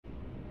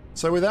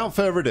So without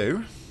further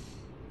ado,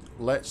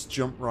 let's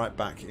jump right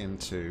back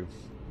into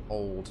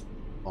hold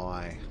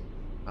my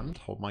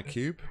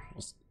cube.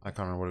 I can't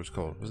remember what it was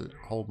called. Was it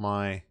hold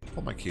my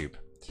cube?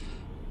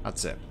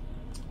 That's it.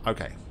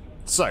 Okay.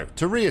 So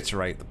to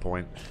reiterate the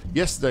point,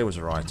 yesterday was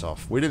a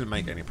write-off. We didn't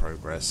make any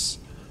progress,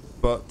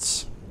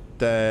 but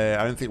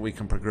I don't think we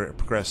can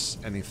progress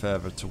any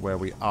further to where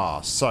we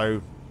are.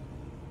 So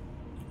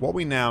what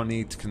we now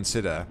need to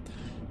consider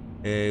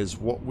is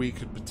what we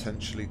could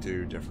potentially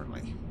do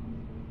differently.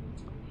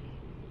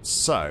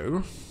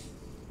 So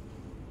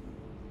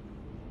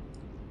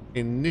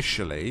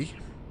initially,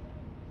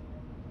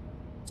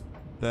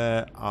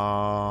 there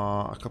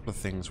are a couple of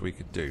things we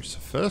could do. So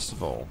first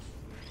of all,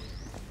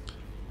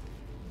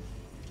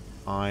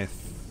 I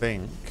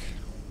think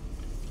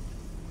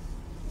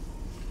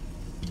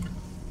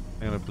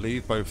I'm going to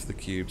leave both the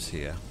cubes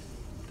here,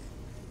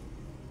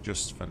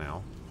 just for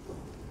now.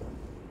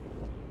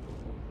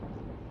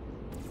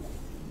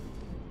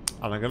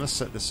 And I'm going to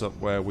set this up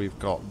where we've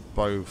got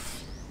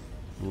both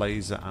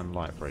laser and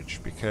light bridge,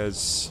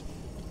 because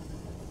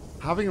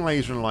having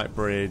laser and light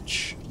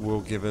bridge will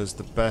give us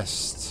the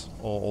best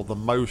or the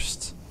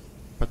most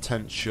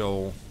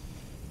potential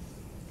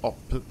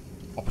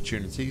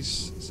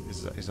opportunities.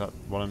 Is that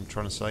what I'm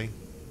trying to say?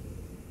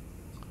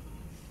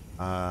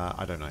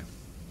 I don't know.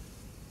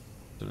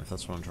 Don't know if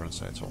that's what I'm trying to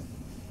say at all.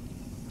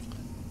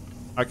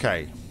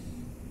 Okay.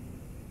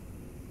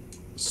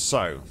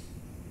 So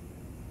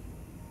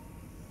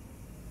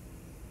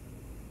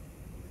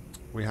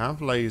we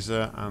have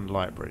laser and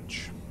light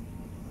bridge.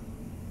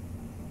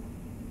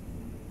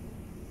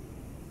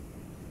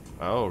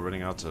 Oh,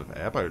 running out of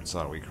airboats,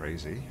 are we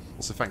crazy?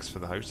 Also, thanks for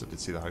the host. I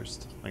did see the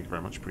host. Thank you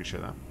very much.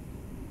 Appreciate that.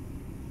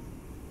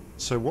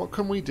 So what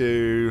can we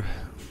do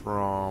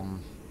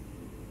from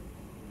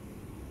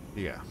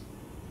here?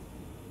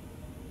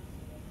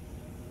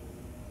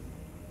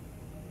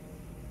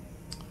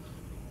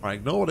 Alright,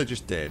 ignore what I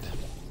just did.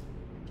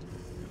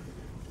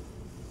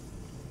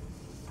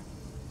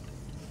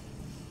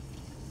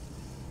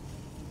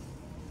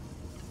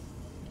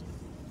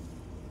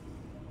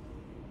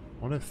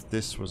 What if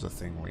this was a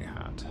thing we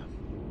had?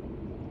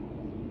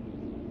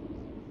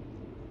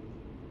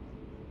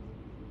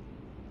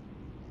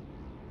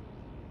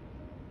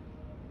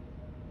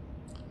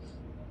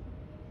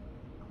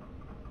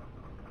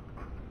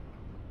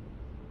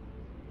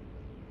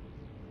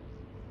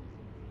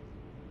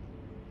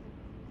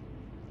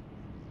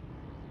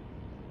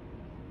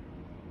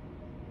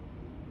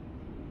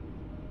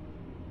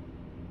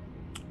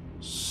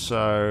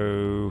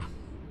 So,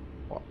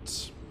 what?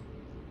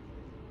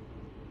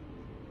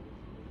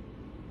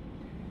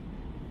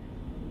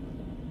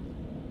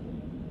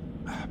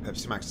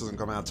 Pepsi Max doesn't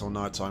come out till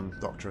night time,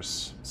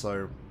 Doctress,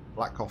 so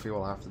black coffee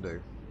will have to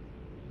do.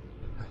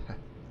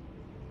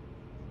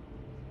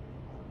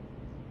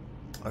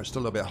 Oh, it's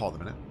still a little bit hot at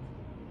the minute.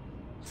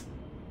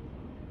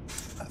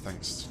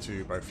 Thanks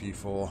to both you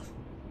for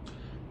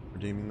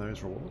redeeming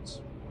those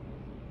rewards.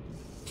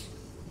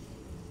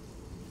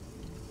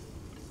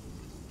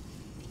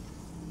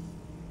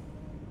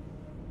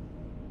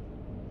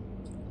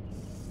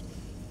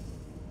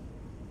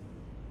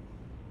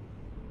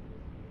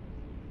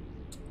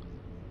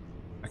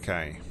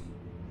 Okay,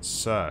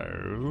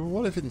 so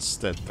what if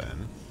instead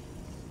then...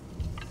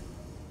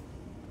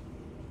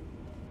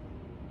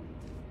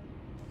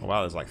 Oh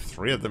wow, there's like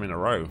 3 of them in a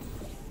row.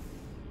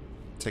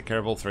 Take care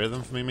of all 3 of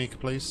them for me, Mika,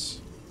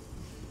 please.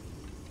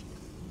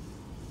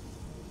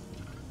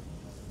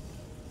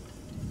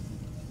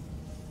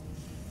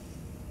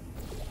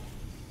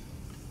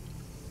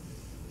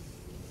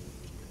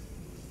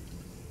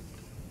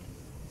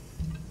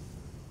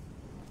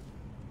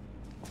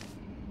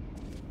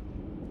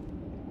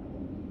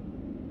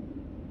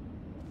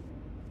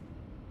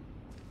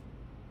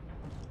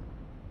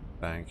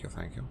 Thank you,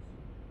 thank you.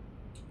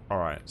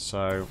 Alright,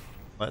 so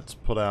let's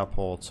put our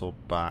portal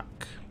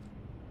back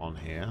on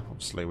here.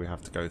 Obviously we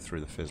have to go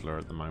through the fizzler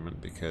at the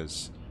moment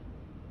because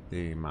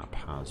the map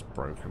has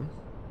broken.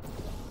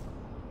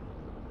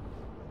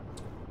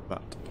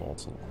 That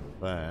portal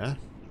there.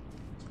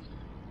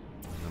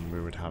 And then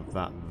we would have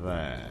that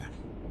there.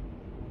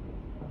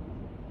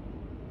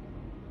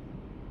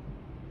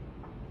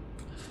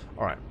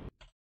 Alright.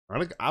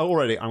 I'm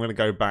gonna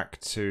go back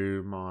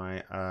to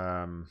my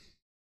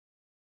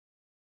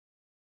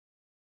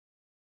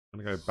I'm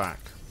going to go back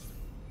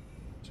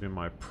to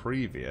my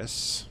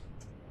previous,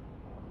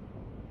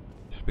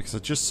 because I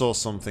just saw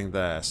something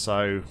there.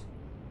 So,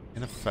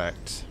 in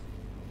effect,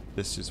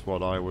 this is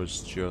what I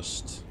was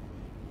just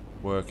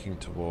working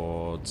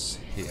towards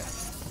here.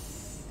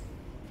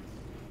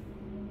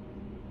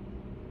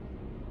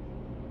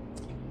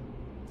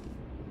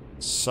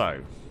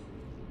 So,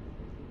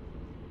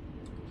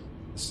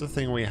 this is the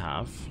thing we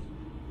have.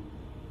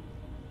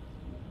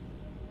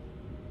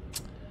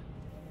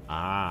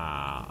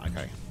 Ah,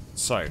 okay.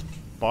 So,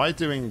 by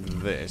doing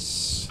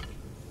this,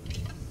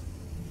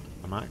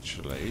 I'm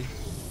actually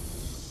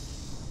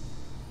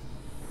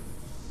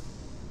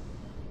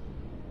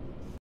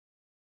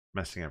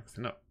messing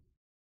everything up.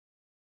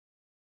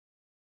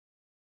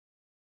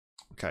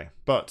 Okay,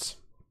 but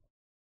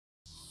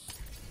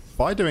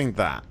by doing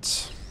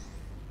that,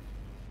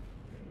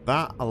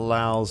 that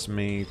allows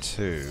me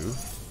to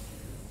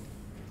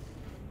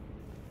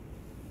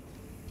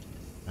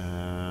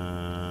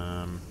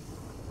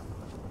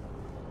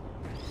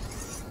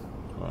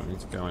well, I need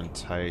to go and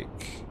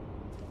take.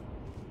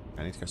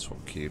 I need to go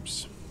swap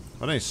cubes. I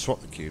don't need to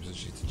swap the cubes. I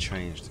just need to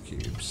change the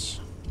cubes.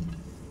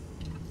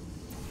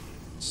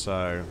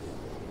 So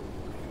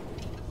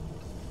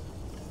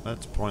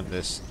let's point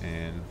this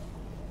in.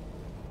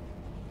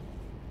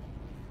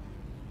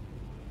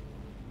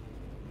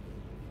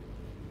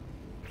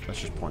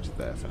 Let's just point it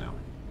there for now.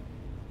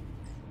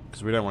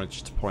 Because we don't want it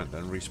just to point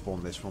there and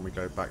respawn this when we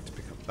go back to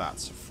pick up that.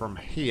 So from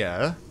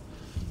here,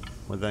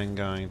 we're then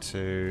going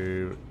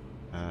to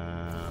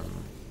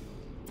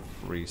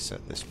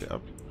reset this bit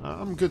up.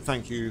 I'm good,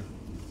 thank you.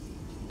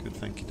 Good,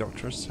 thank you,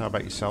 Doctoress. How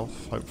about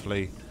yourself?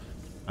 Hopefully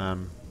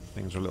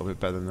things are a little bit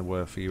better than they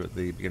were for you at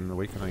the beginning of the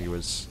week. I know you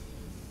was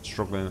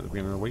struggling at the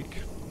beginning of the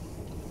week.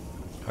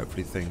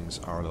 Hopefully things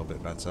are a little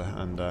bit better.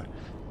 And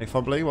hey,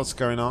 Fumbly, what's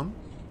going on?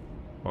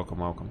 Welcome,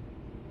 welcome.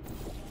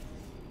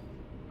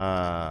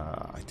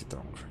 I did the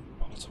wrong thing.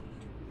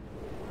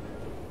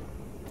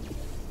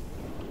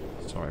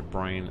 Sorry,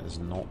 brain is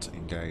not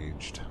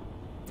engaged.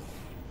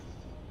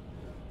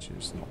 Which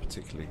is not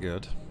particularly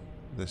good.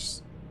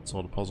 This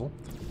sort of puzzle.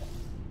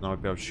 Now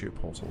I'd be able to shoot a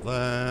portal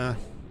there.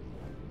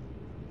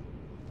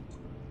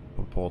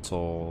 Put a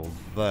portal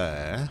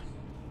there.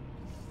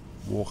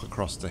 Walk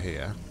across to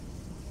here.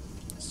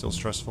 Still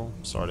stressful?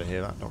 Sorry to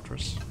hear that,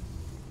 Doctoress.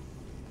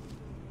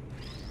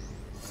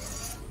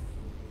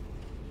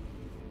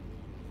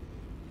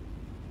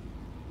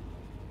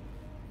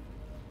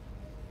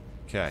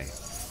 Okay.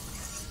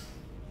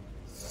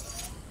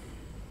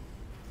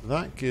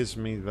 That gives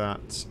me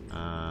that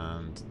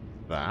and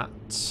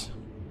that.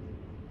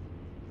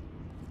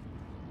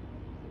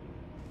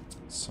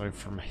 So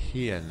from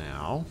here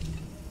now,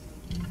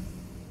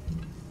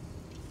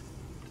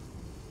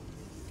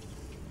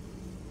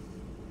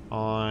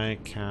 I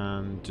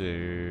can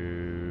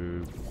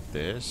do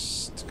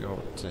this to go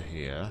up to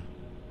here.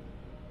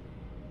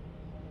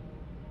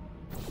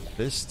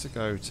 This to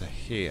go to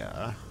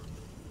here.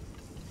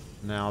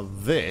 Now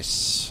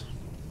this...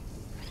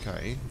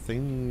 Okay,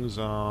 things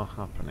are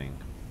happening.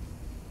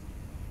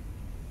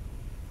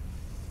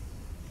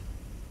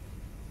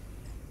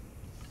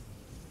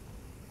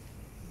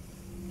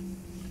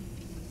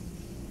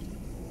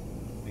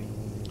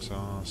 Things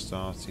are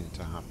starting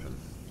to happen.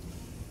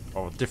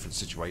 Or different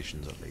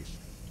situations at least.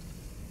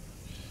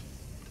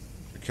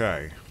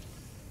 Okay.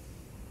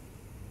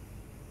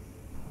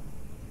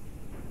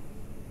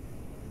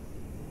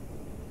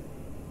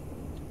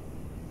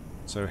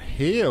 So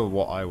here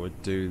what I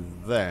would do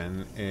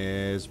then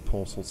is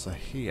portal to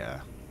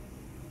here.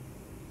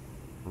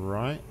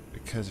 Right?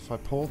 Because if I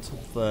portal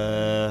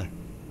there,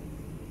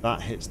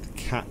 that hits the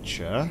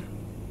catcher.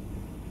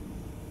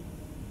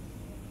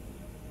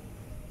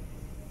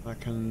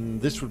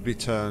 This would be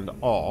turned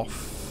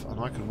off, and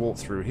I could walk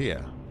through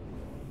here.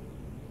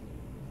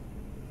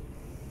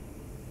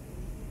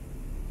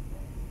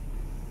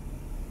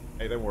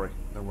 Hey, don't worry.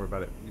 Don't worry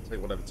about it. You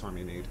take whatever time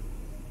you need.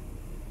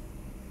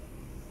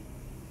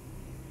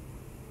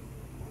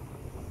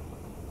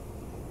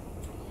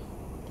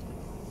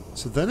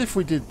 So then if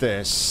we did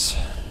this,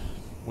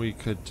 we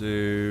could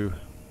do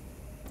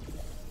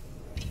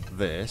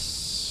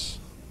this,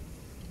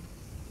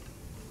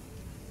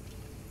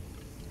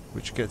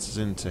 which gets us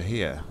into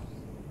here.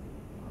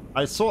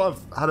 I sort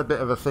of had a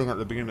bit of a thing at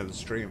the beginning of the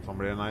stream,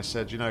 and I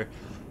said, you know,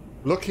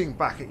 looking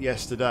back at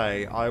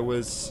yesterday, I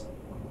was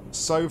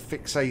so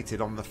fixated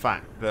on the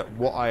fact that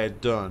what I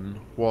had done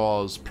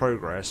was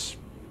progress,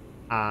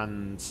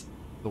 and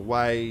the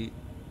way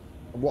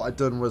what I'd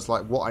done was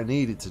like what I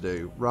needed to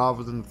do,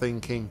 rather than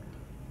thinking,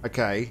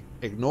 okay,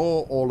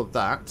 ignore all of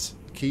that,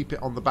 keep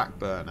it on the back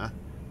burner,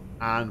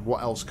 and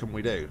what else can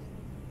we do?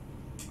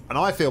 And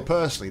I feel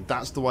personally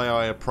that's the way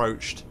I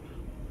approached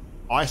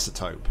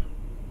Isotope.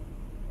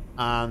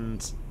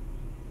 And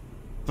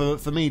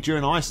for me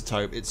during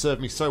Isotope, it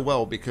served me so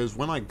well, because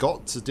when I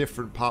got to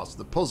different parts of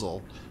the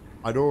puzzle,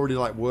 I'd already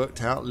like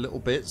worked out little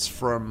bits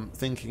from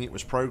thinking it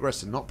was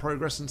progress and not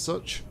progress and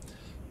such.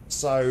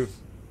 So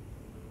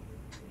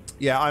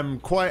yeah, I'm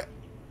quite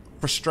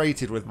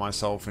frustrated with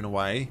myself in a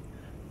way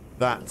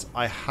that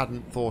I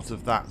hadn't thought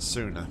of that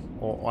sooner,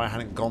 or I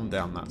hadn't gone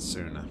down that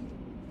sooner.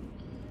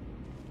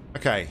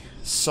 Okay,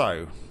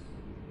 so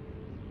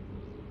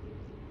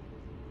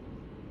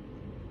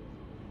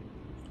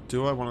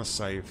do I want to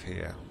save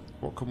here?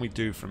 What can we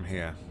do from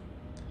here?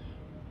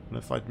 And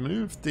if I'd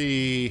moved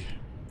the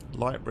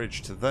light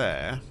bridge to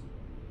there,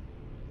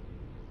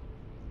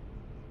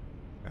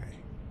 okay,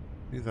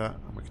 do that,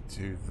 and we could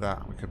do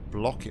that. We could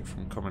block it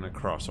from coming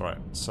across. Alright,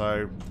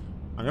 so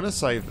I'm going to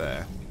save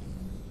there.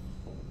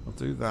 We'll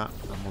do that,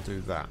 and we'll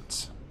do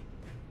that.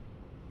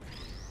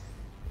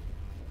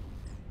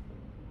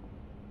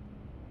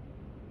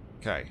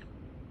 Okay.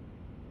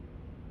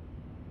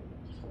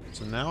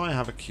 So now I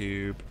have a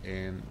cube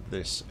in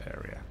this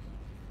area.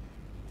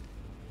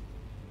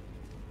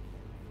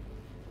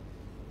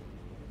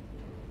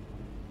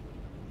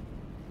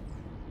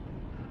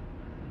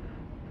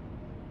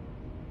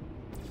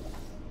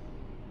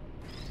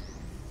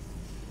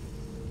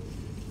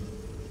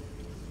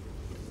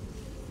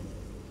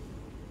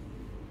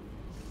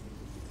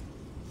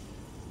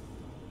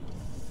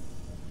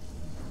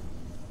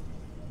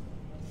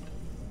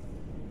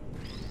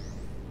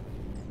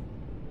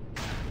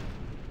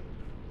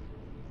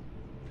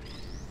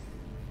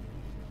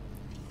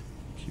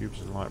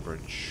 Cubes and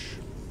Lightbridge.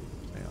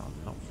 They are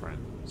not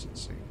friends, it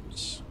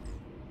seems.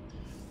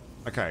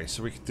 Okay,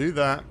 so we can do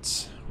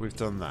that. We've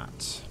done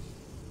that.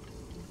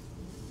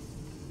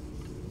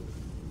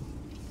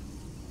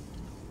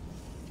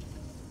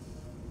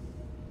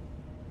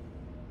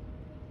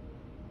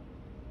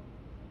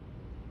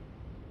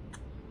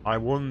 I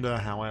wonder,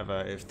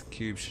 however, if the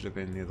cube should have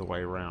been the other way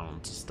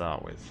around to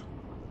start with.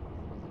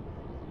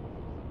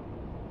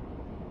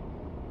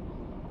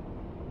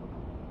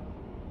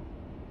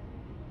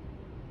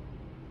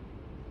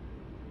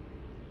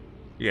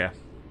 Yeah.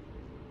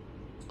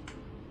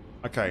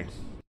 Okay.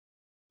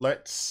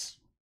 Let's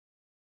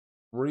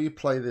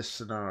replay this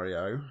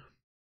scenario,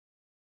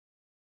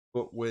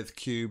 but with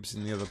cubes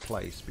in the other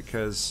place,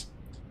 because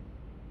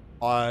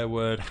I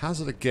would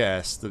hazard a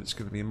guess that it's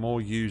going to be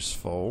more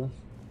useful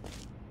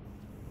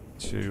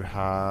to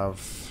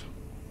have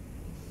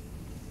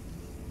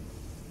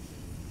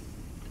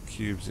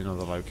cubes in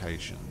other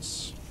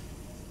locations.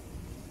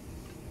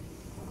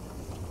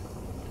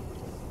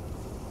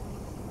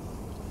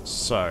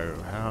 So,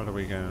 how are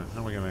we going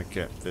to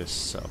get this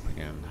set up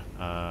again?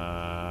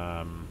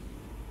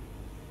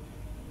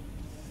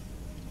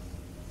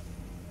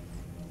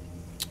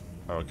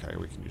 Okay,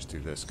 we can just do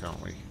this,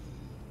 can't we?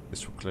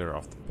 This will clear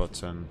off the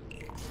button.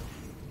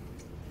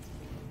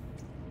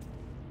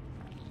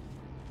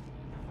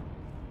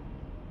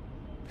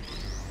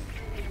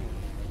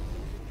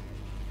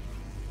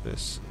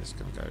 This is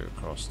going to go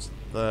across to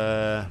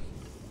there.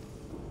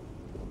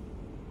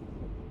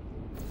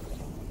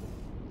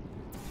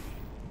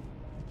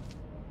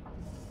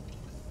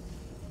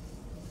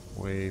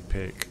 We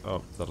pick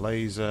up the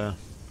laser.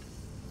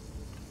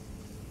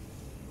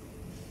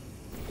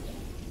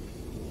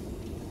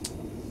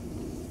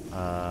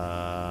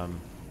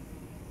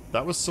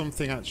 That was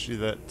something actually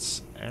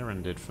that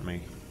Aaron did for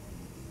me.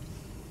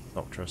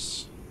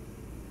 Doctress.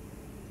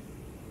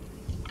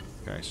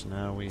 Okay, so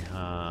now we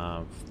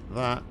have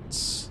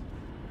that.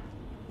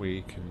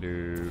 We can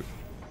do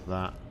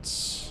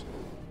that.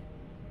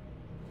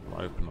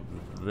 We'll open up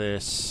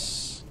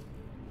this.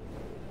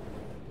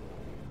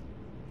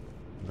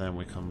 Then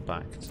we come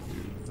back to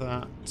do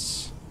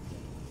that.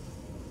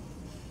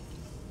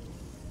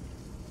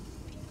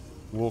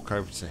 Walk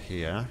over to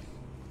here.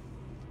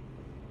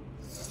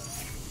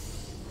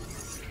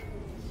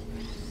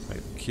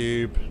 Take the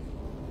cube.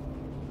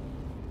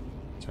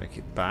 Take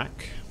it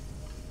back.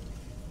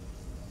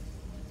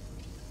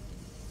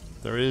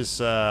 There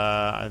is,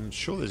 I'm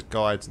sure there's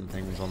guides and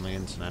things on the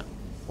internet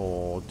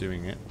for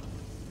doing it.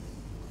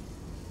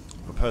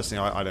 But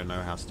personally, I don't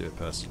know how to do it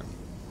personally.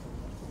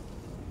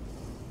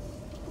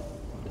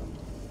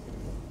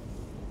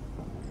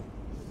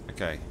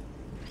 Okay.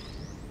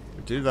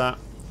 We do that,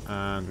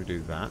 and we do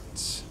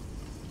that.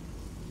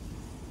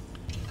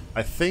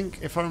 I think,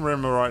 if I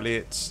remember rightly,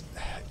 it's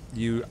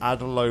you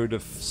add a load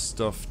of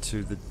stuff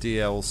to the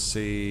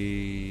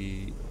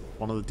DLC,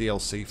 one of the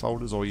DLC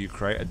folders, or you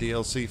create a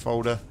DLC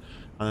folder,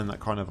 and then that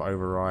kind of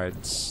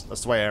overrides.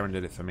 That's the way Aaron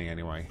did it for me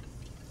anyway,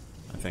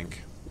 I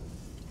think.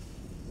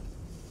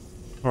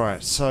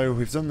 Alright, so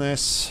we've done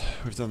this,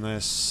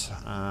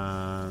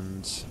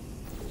 and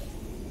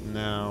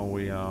now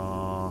we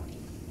are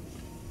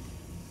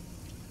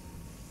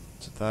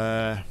to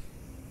there.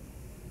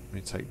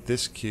 We take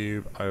this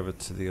cube over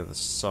to the other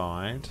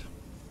side,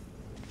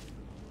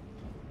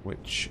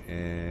 which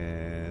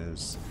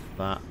is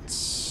that,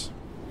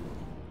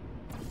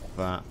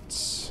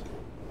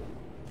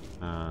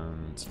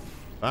 and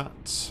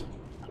that.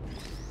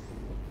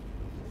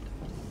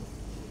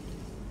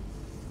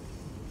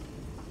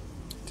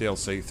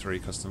 DLC 3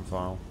 custom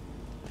file.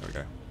 There we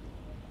go.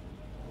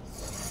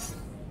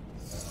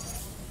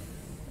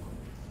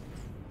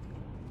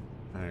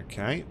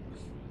 Okay.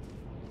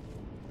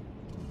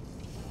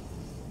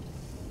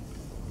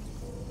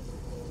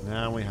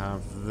 Now we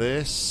have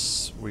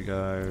this. We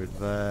go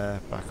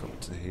there, back up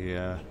to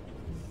here.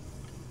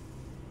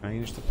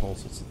 Change the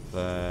portal to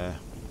there.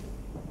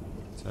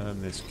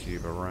 Turn this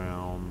cube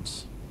around.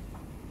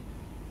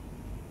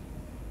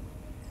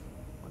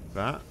 Like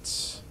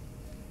that.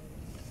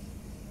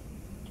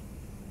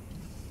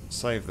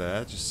 Save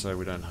there, just so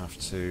we don't have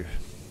to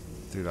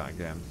do that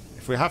again.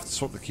 If we have to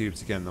swap the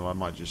cubes again, though, I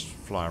might just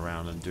fly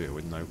around and do it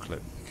with no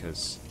clip,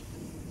 because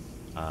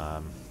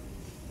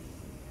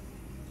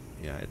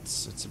yeah,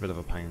 it's a bit of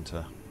a pain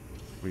to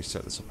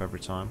reset this up every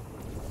time.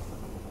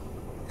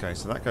 Okay,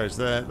 so that goes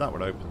there. That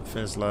would open the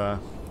fizzler.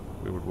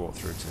 We would walk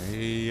through to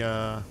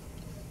here.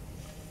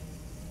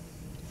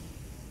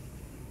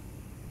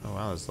 Oh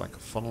wow, there's like a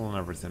funnel and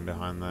everything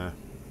behind there.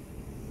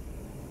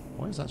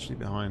 What is actually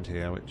behind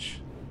here, which...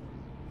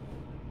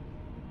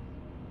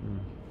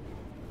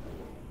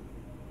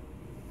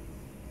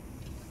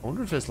 I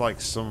wonder if there's like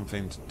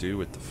something to do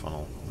with the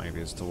funnel, maybe,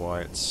 as to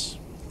why it's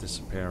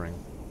disappearing.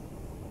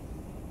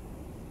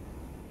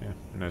 Yeah,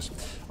 who knows.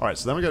 Alright,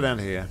 so then we go down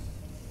here.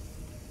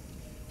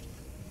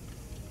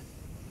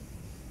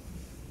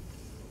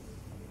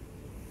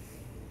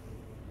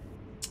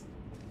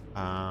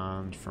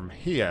 And from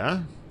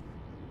here...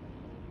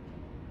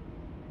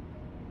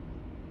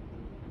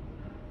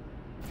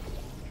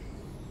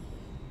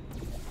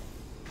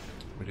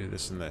 do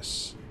this and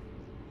this.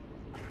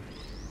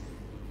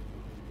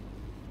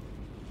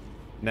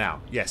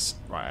 Now, yes,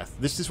 right.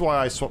 This is why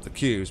I swapped the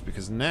cubes,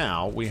 because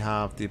now we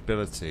have the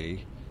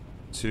ability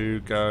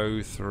to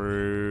go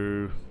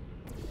through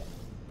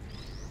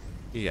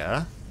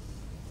here.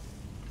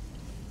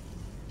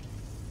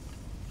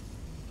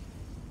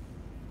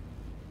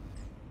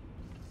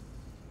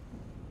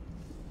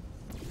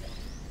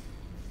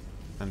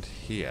 And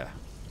here.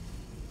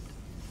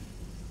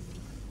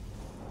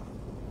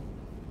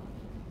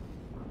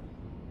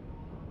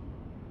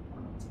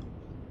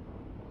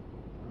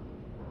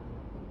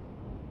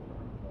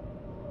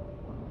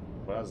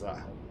 How does that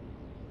help?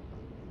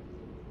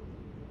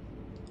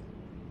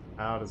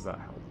 How does that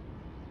help?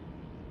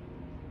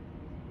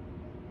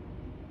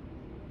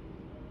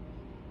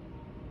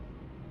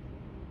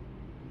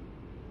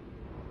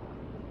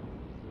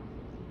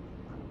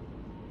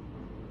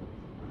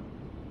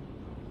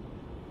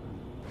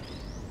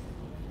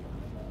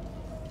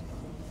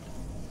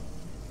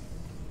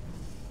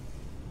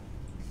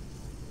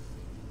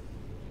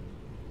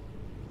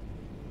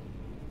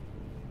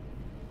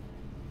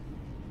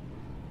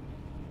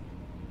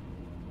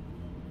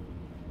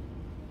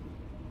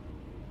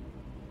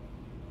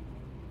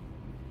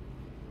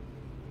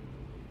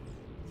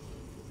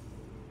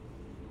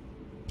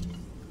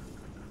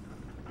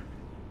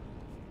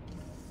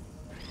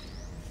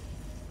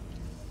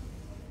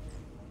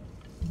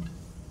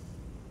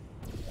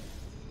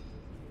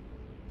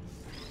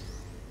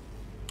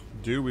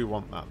 Do we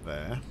want that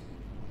there?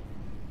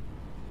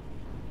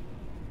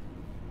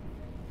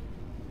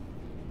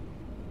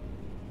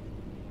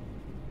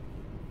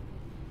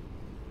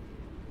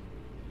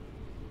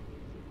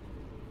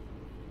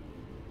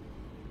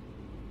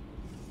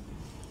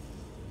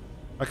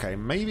 Okay,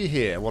 maybe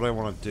here what I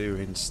want to do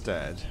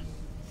instead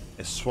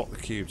is swap the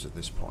cubes at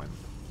this point.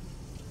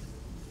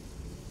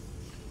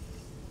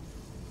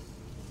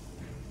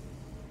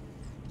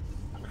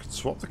 I could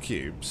swap the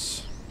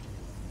cubes.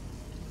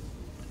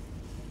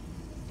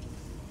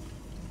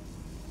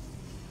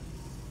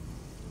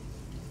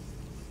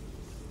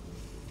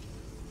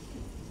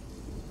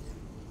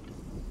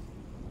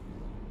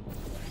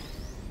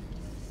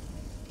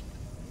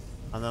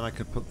 And then I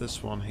could put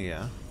this one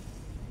here.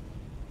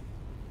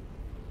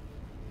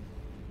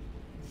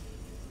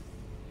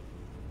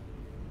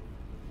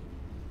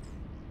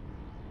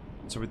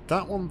 So with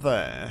that one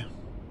there,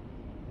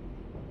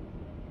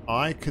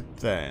 I could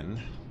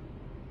then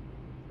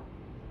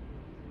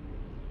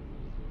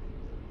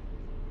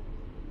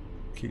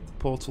keep the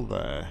portal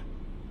there.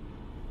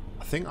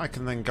 I think I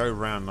can then go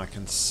around and I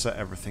can set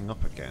everything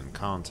up again,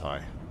 can't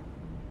I?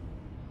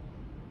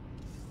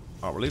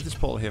 Alright, we'll leave this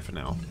portal here for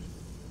now.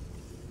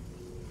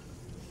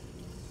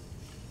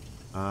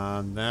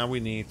 And now we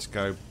need to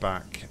go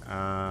back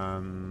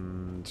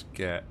and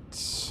get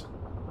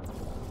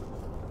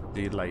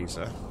the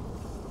laser.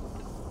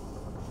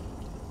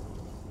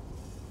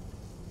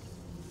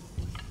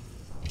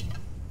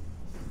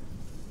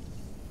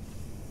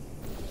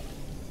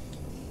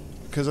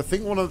 Because I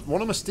think one of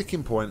my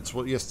sticking points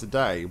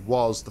yesterday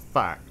was the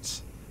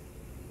fact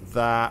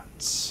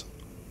that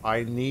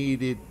I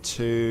needed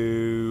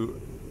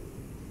to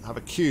have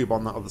a cube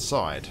on that other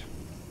side.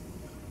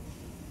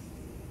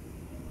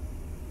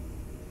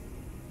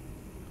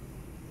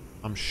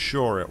 I'm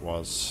sure it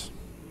was.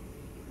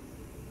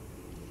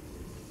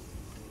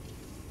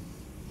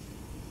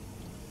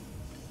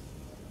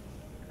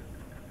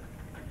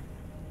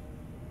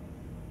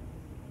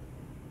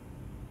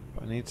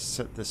 But I need to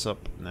set this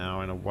up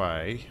now in a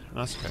way.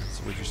 That's okay,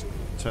 so we just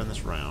turn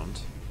this round.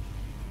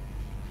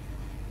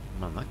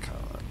 Man, that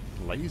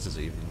laser's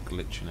even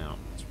glitching out.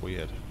 It's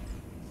weird.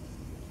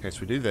 Okay,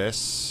 so we do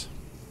this.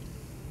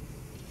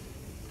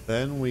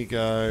 Then we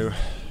go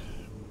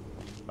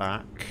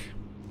back.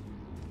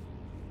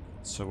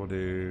 So we'll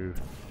do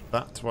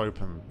that to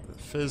open the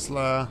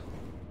fizzler,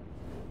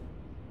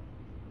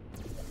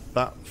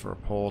 that for a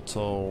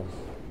portal,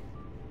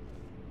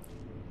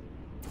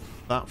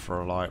 that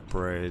for a light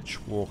bridge,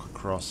 walk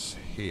across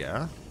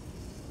here.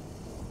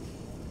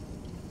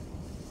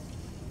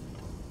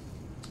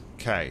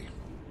 Okay.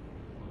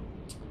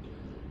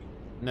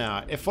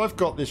 Now, if I've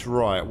got this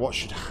right, what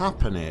should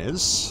happen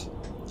is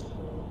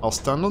I'll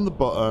stand on the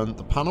button,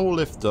 the panel will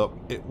lift up,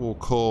 it will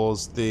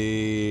cause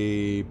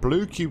the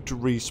blue cube to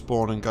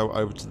respawn and go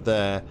over to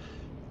there,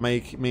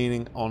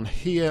 meaning on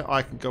here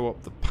I can go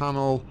up the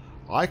panel,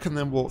 I can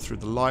then walk through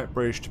the light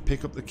bridge to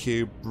pick up the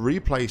cube,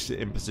 replace it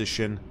in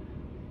position,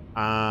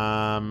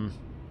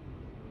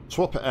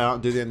 swap it out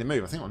and do the ending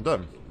move. I think I'm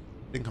done.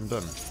 I think I'm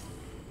done.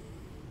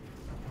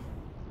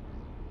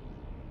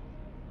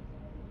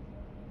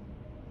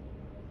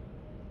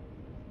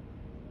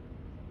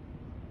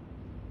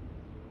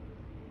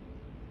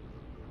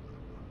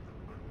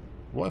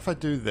 What if I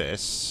do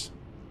this?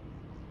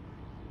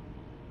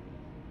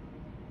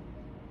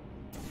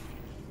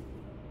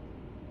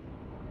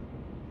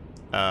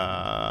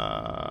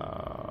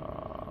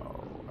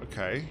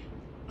 Okay.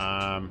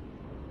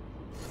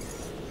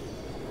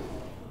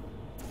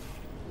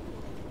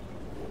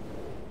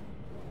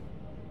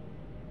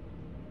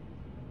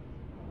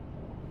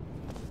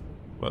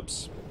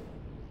 Whoops.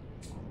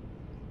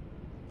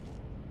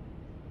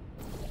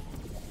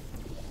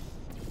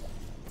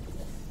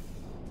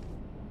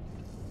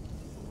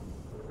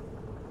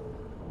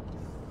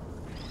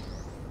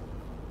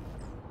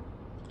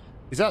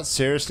 Is that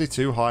seriously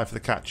too high for the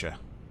catcher?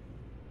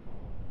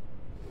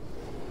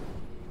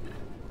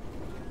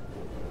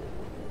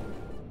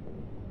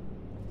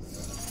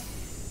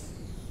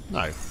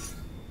 No.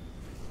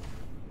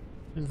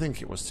 Didn't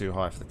think it was too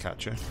high for the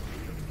catcher.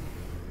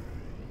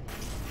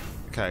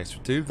 Okay, so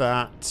do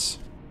that.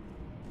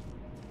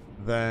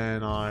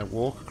 Then I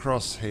walk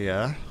across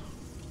here.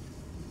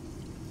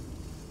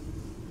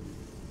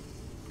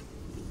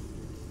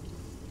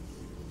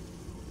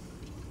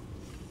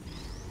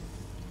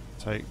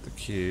 Take the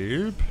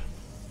cube.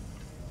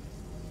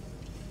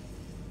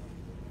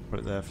 Put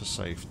it there for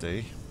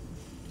safety.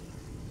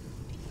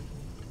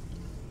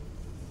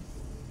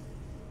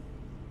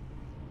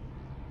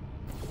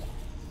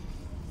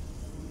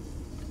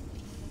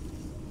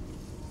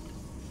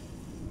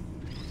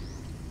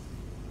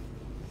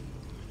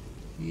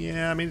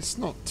 Yeah, I mean, it's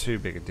not too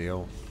big a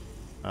deal.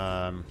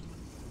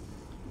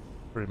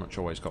 Pretty much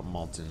always got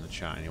mods in the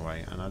chat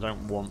anyway, and I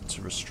don't want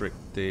to restrict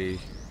the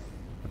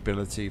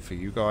ability for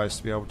you guys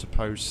to be able to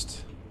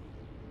post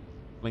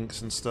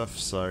links and stuff,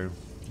 so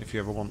if you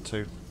ever want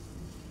to.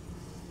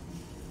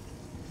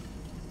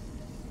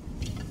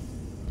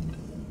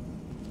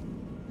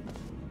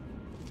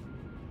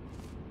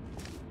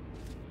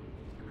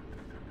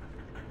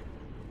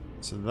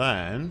 So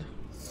then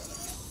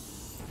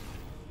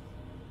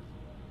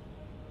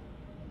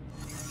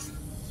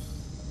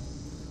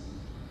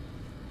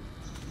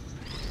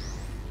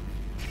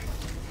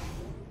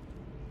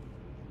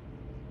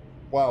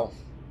well,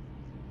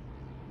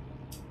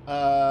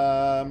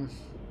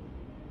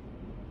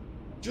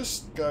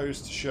 just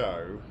goes to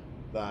show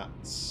that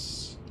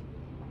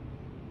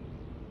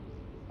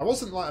I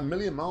wasn't like a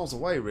million miles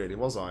away, really,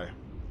 was I?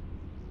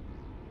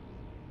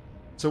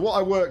 So what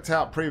I worked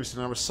out previously,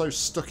 and I was so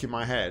stuck in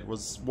my head,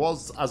 was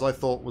as I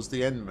thought was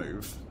the end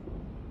move.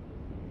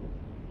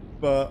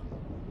 But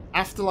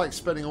after like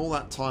spending all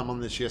that time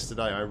on this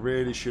yesterday, I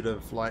really should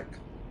have like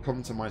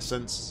come to my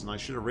senses, and I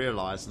should have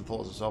realised and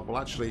thought to myself, well,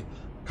 actually,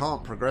 I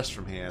can't progress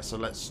from here, so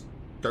let's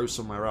go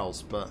somewhere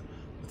else. But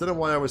I don't know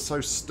why I was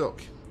so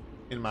stuck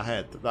in my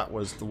head that that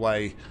was the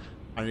way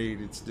I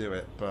needed to do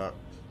it. But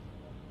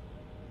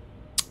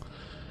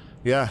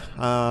yeah,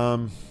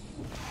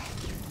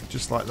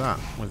 just like that,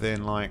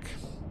 within like,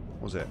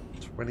 what was it,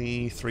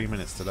 23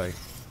 minutes today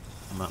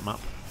on that map.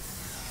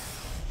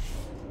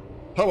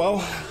 Oh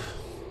well.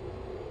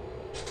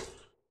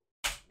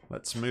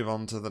 Let's move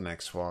on to the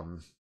next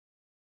one.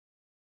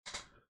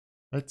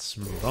 Let's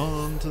move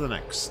on to the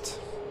next.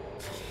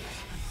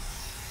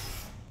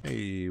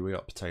 Hey, we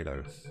got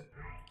potato.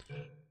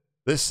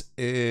 This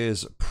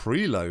is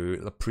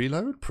Prelude. The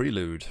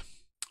Prelude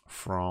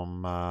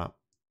from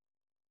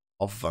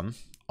OfVon.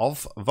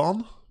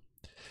 OfVon?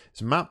 It's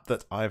a map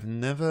that I've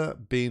never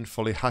been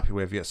fully happy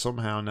with, yet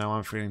somehow now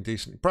I'm feeling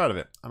decently proud of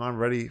it. And I'm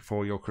ready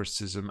for your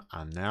criticism,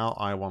 and now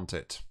I want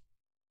it.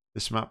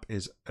 This map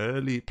is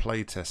early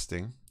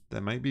playtesting.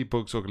 There may be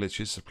bugs or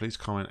glitches, so please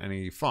comment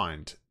any you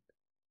find.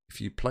 If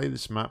you play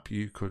this map,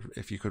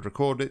 if you could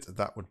record it,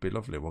 that would be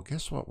lovely. Well,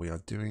 guess what? We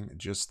are doing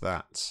just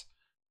that.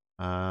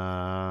 So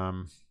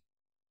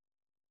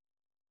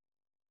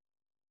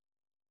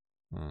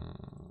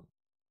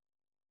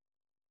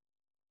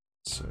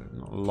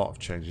not a lot of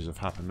changes have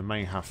happened. I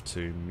may have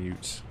to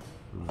mute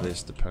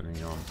this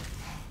depending on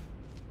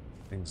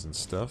things and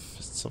stuff.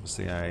 It's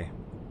obviously a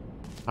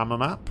hammer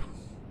map.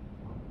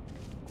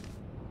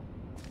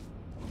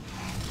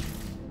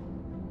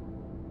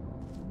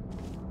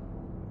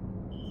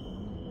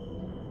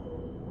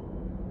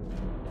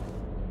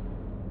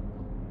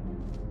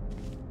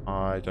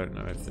 I don't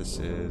know if this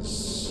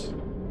is...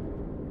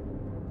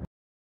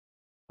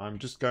 I'm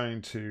just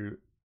going to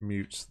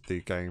mute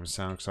the game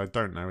sound because I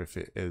don't know if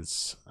it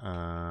is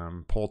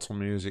Portal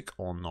music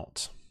or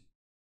not.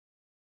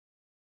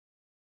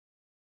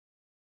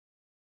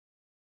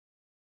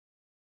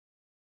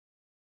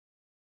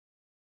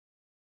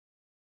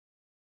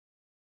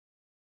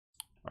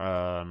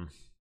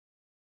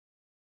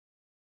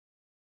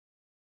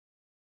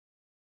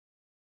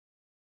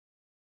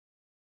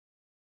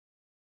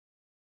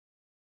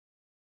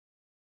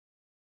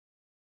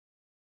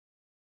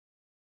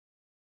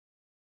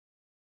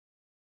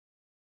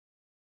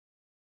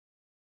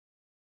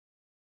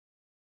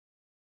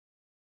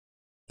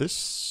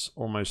 This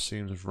almost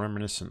seems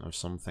reminiscent of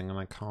something, and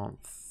I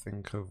can't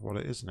think of what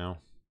it is now.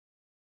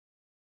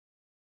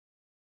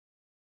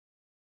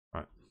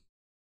 Right.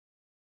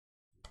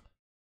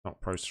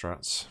 Not Pro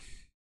Strats.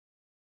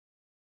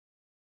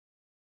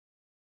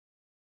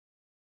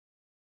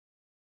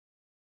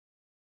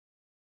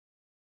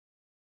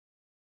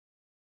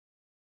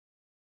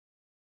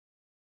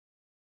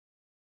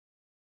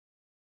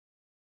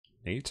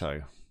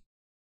 Neato.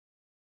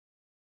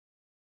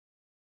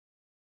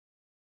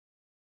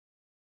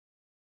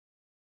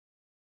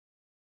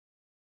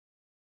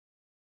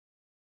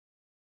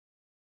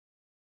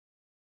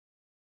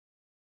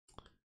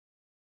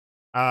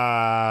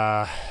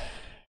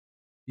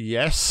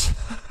 Yes.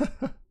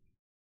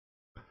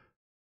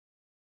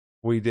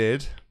 We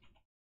did.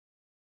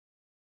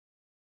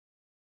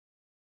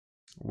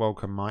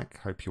 Welcome, Mike.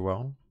 Hope you're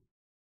well.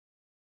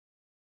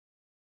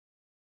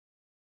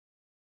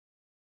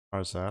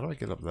 Oh, so how do I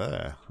get up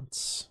there?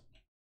 That's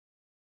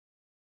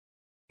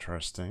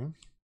interesting.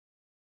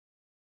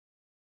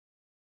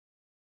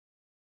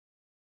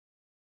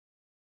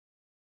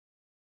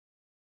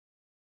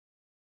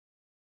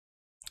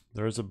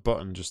 There is a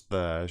button just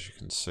there, as you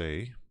can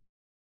see.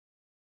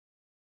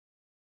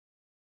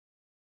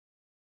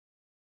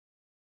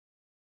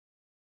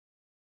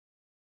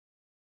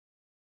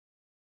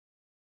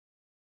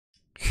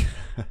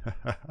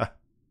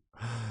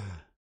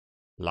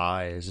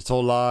 Lies. It's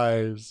all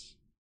lies.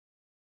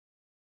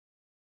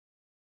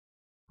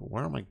 But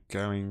where am I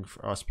going?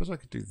 Oh, I suppose I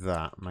could do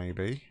that,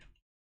 maybe.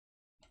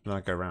 Then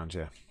I go around,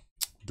 yeah.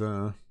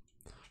 Duh.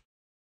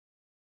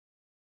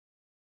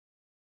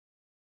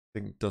 I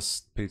think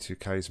Dust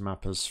P2K's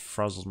map has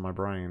frazzled my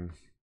brain.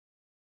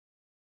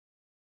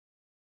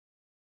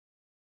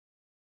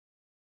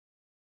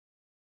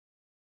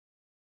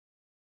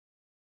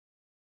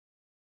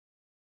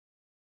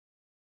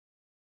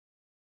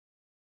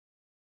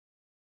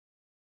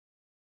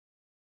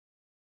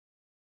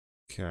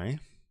 Okay.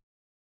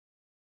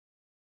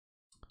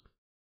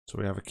 So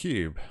we have a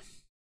cube.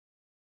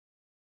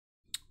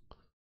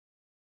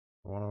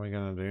 What are we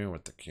going to do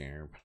with the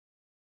cube?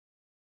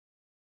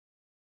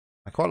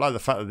 I quite like the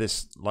fact that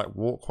this like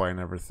walkway and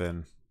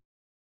everything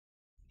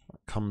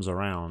comes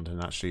around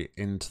and actually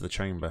into the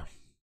chamber.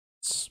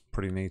 It's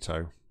pretty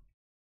neato.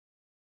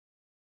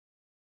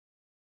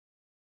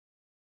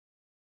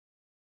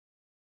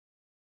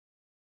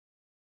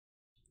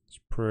 It's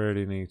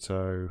pretty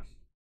neato.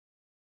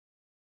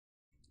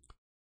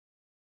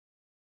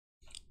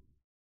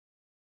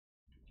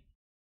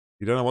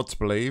 You don't know what to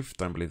believe?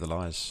 Don't believe the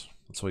lies.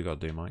 That's all you got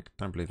to do, Mike.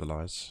 Don't believe the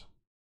lies.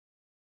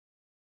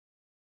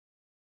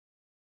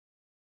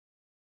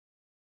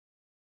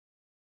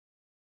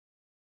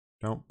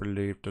 Don't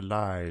believe the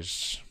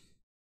lies.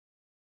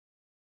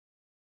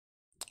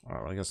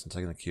 Alright, well, I guess I'm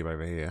taking the cube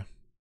over here.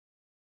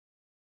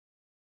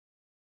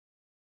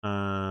 And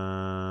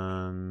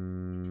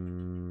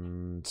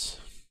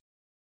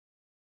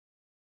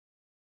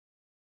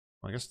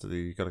I guess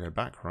you got to go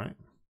back, right?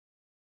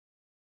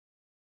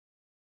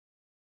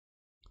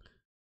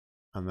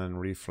 And then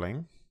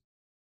refling.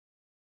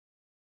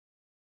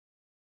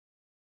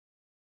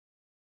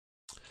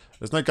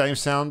 There's no game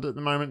sound at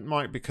the moment,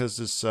 Mike, because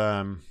there's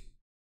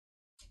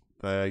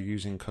they're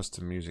using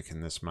custom music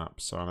in this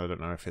map, so I don't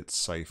know if it's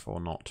safe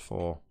or not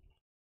for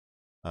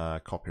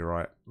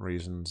copyright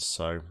reasons.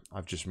 So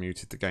I've just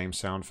muted the game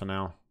sound for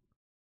now.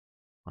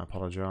 I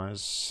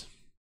apologize.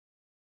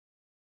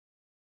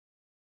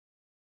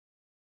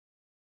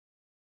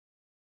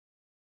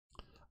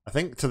 I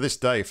think to this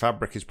day,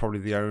 Fabric is probably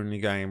the only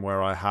game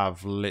where I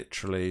have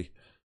literally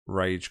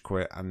rage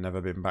quit and never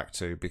been back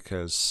to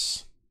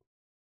because,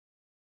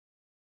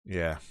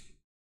 yeah,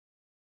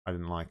 I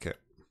didn't like it.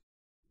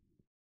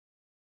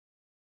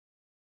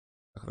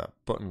 Look at that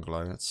button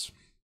glow. It's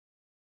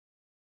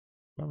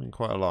glowing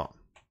quite a lot.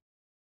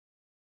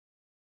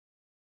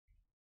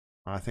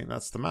 I think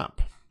that's the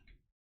map.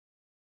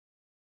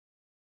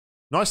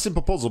 Nice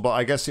simple puzzle, but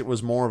I guess it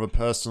was more of a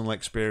personal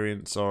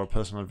experience or a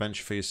personal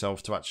adventure for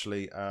yourself to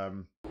actually,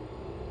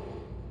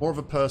 more of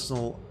a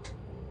personal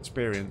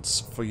experience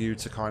for you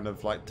to kind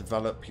of like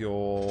develop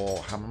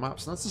your hammer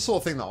maps. And that's the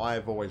sort of thing that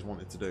I've always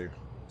wanted to do.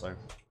 So,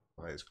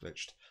 okay, it's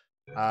glitched.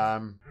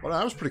 Well,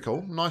 that was pretty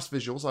cool. Nice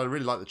visuals. I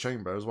really like the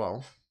chamber as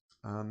well.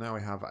 And now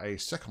we have a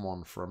second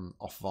one from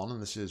OfVon,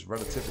 and this is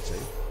Relativity.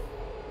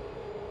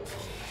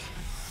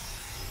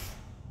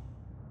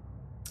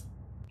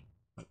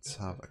 Let's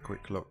have a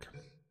quick look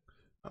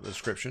at the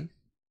description.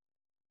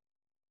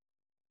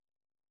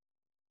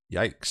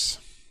 Yikes.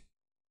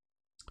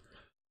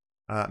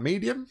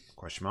 Medium?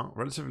 Question mark.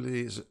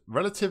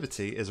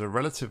 Relativity is a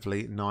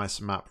relatively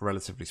nice map,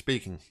 relatively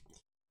speaking.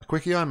 A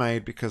quickie I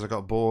made because I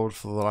got bored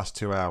for the last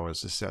 2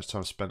 hours. This is actually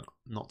time spent,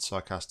 not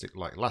sarcastic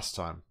like last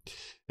time.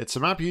 It's a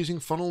map using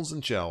funnels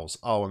and gels.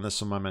 Oh, and there's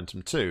some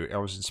momentum too. I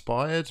was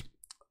inspired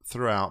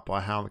throughout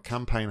by how the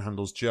campaign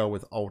handles gel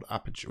with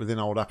within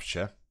old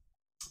aperture,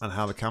 and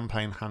how the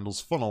campaign handles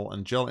funnel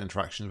and gel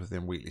interactions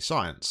within Weekly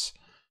Science.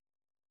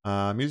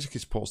 Music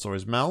is support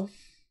stories Mel.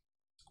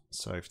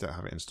 So if you don't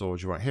have it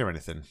installed, you won't hear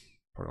anything.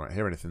 Probably won't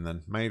hear anything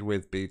then. Made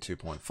with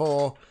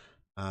B2.4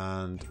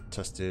 and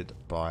tested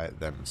by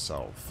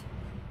themselves.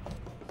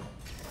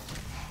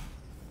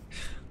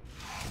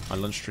 My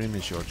lunch stream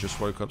is your just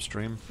woke up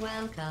stream.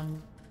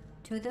 Welcome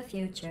to the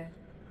future.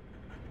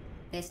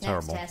 This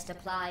Terrible. next test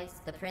applies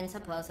the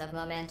principles of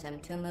momentum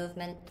to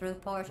movement through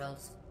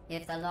portals.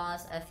 If the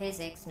laws of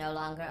physics no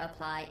longer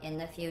apply in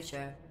the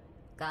future,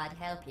 God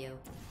help you.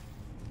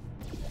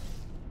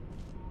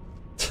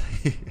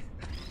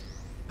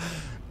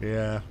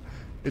 Yeah,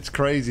 it's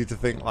crazy to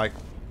think like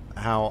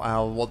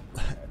what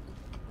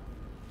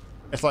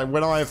it's like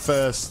when I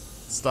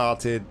first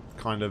started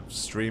kind of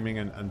streaming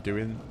and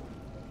doing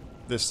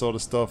this sort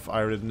of stuff.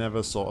 I would have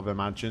never sort of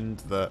imagined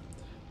that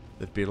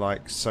there'd be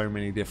like so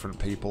many different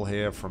people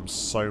here from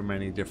so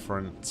many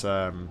different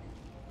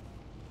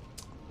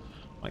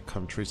like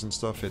countries and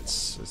stuff.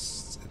 It's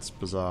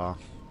bizarre.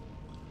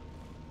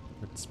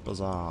 It's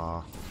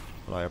bizarre.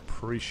 But I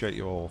appreciate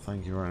you all.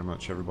 Thank you very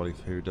much, everybody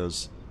who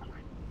does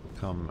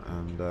come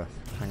and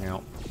hang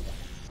out.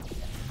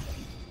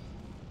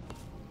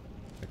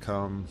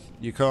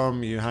 You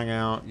come, you hang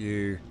out,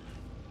 you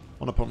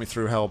want to put me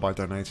through hell by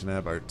donating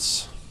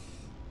airboats.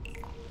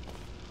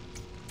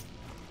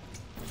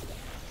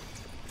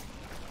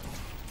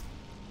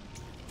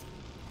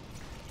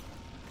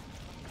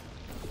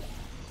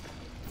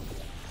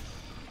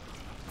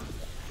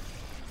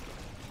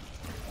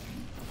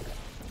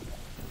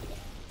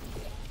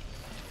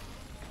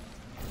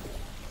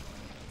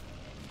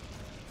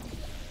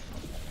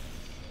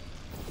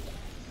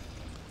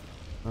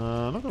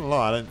 Not gonna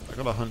lie, I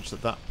got a hunch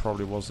that that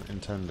probably wasn't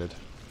intended.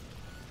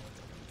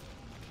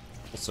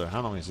 Also,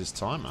 how long is this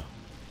timer?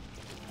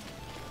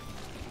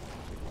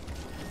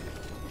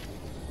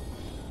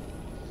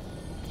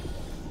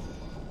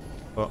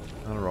 But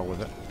I'll roll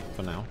with it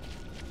for now.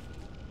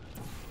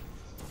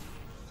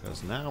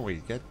 Because now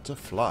we get to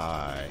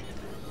fly.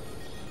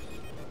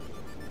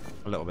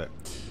 A little bit.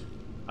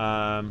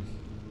 I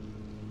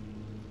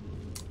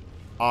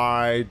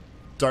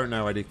don't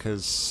know, Eddie,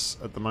 because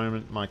at the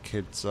moment my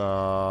kids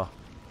are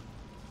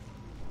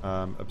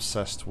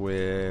obsessed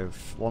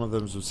with... One of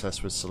them's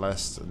obsessed with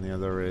Celeste and the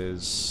other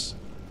is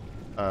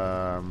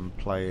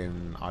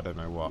playing I don't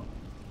know what.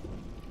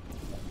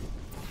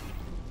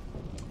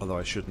 Although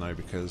I should know,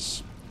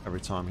 because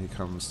every time he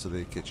comes to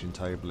the kitchen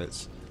table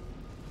it's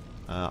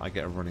I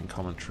get a running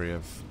commentary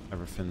of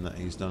everything that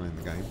he's done in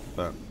the game.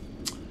 But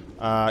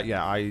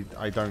yeah,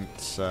 I don't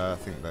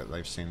think that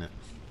they've seen it.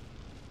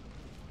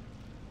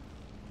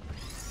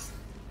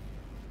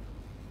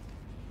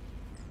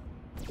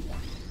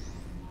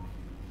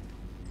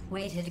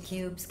 Weighted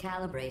cubes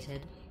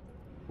calibrated.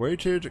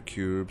 Weighted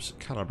cubes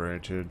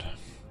calibrated.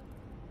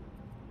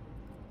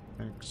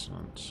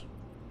 Excellent.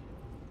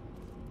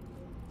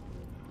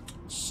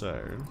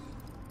 So...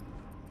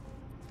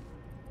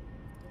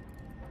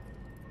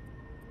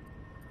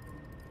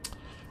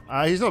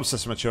 he's not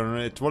obsessed with my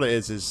children. What it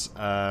is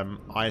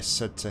I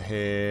said to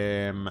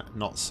him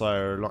not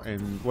so long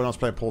when I was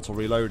playing Portal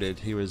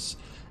Reloaded,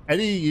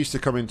 Eddie used to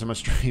come into my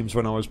streams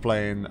when I was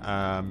playing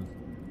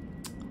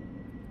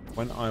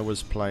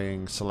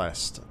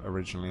Celeste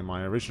originally,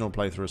 my original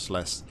playthrough of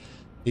Celeste.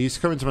 He used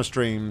to come into my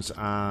streams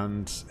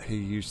and he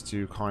used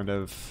to kind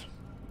of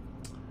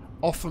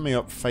offer me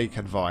up fake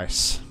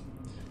advice,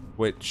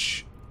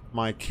 which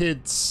my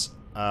kids,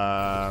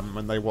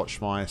 when they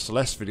watch my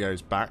Celeste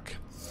videos back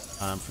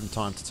from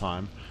time to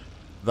time,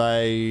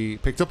 they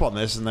picked up on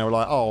this and they were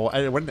like,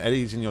 oh, when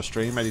Eddie's in your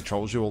stream, Eddie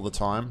trolls you all the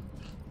time.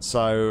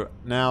 So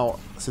now,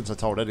 since I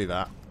told Eddie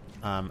that,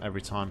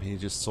 every time he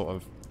just sort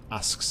of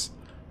asks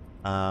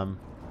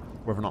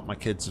whether or not my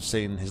kids have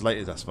seen his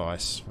latest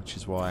advice, which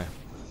is why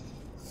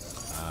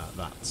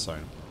that. So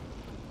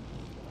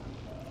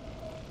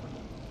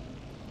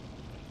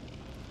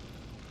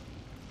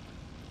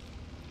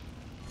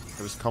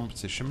there was a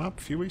competition map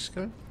a few weeks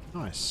ago.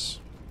 Nice.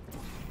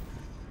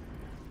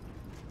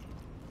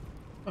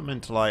 I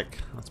meant to like.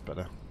 That's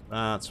better.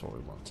 That's what we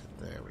wanted.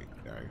 There we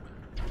go.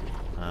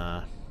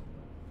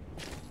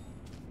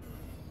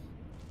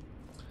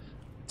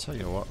 Tell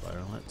you what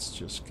though, let's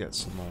just get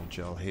some more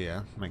gel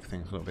here, make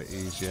things a little bit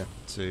easier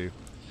to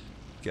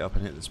get up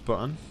and hit this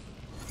button.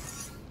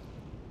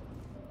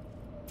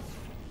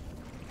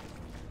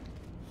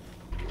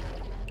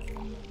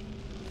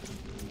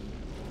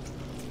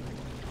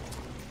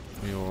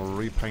 We will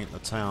repaint the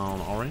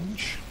town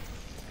orange.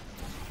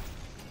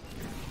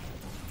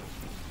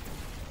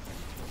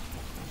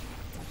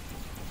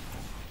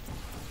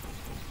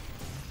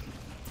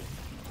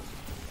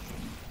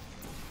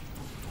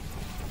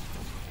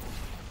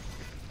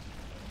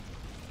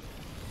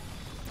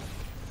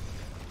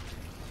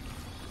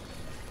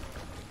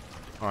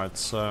 Alright,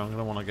 so I'm going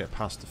to want to get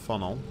past the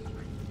funnel,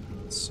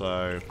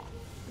 so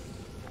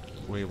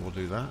we will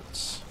do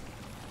that.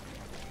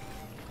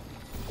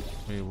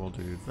 We will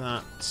do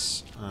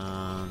that,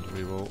 and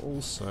we will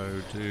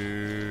also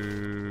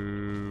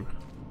do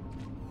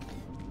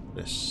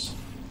this.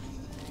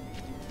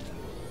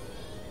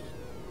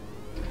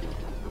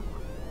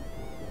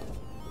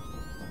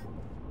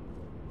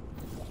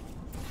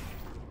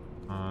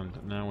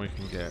 And now we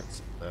can get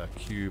a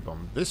cube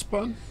on this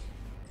button.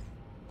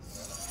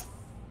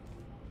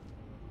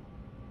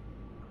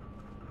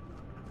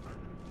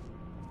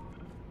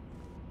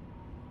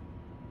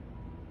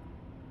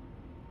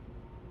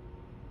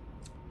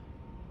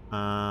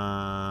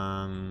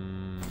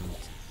 And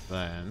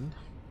then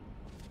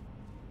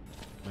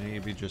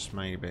maybe, just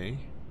maybe,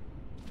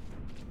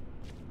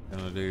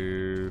 gonna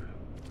do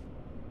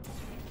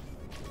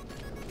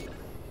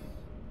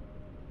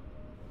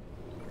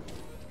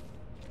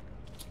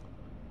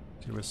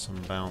give us some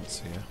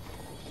bounce here.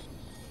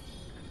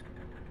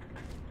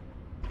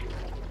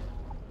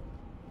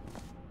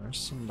 There's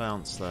some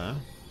bounce there.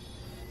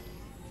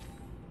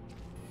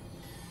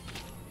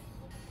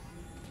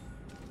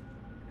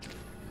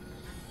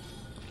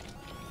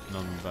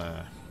 None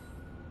there.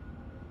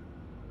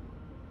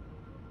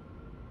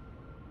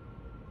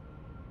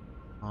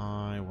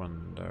 I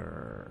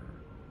wonder...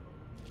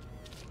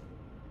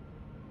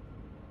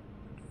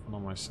 Funnel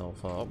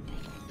myself up.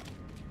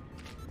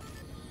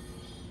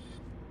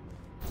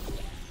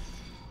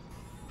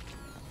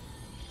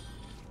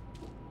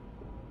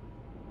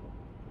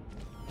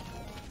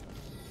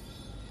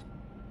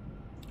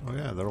 Oh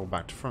yeah, they're all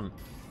back to front.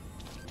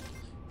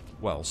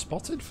 Well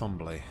spotted,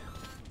 Fumbly.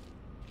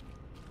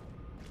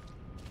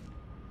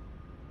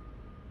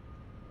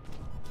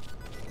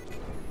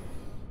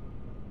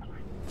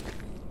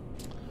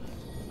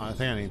 I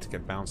think I need to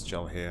get bounce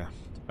gel here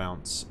to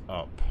bounce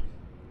up.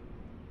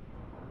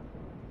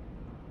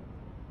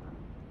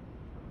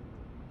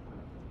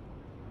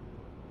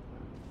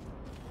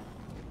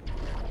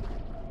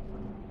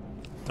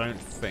 Don't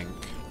think.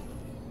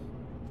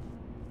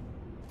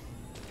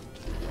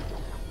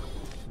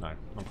 No,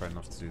 not great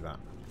enough to do that.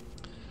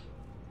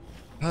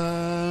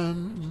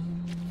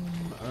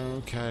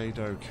 Okay,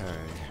 okay.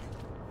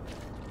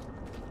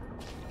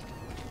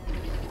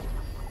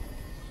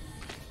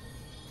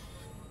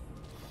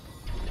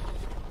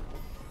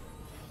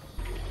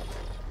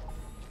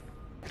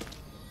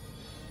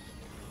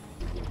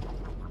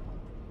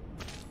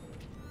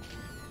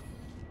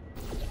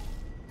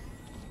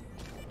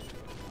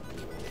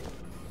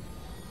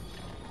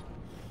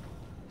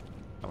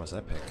 That was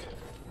epic.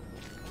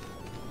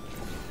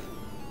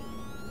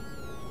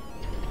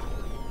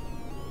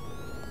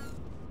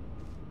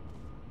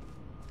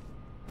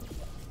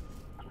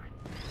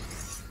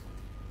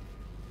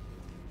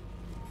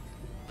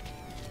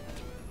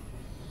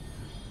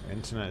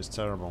 Internet is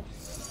terrible.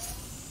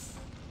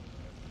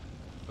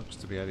 Looks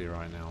to be Eddie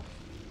right now.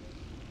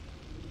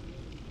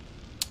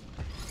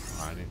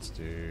 I need to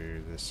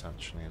do this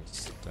actually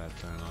instead,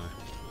 don't I?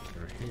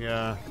 Go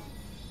here.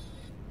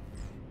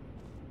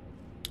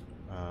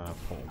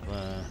 Portal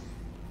there.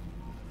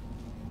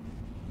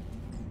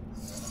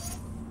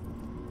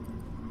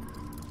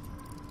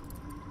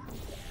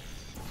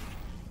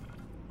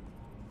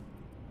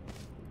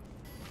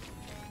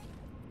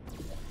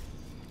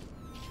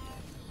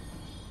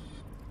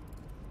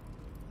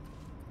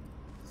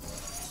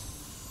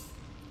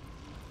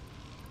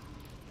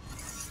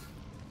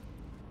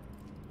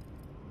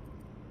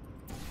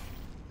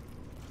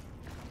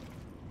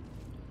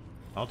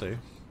 I'll do.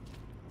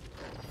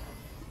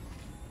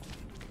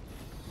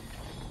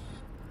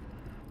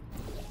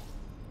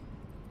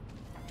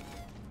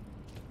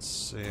 Let's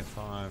see if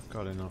I've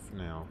got enough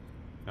now.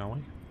 Are we?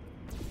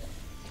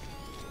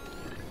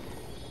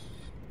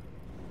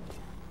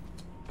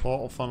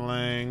 Portal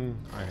funneling.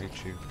 I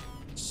hate you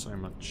so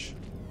much.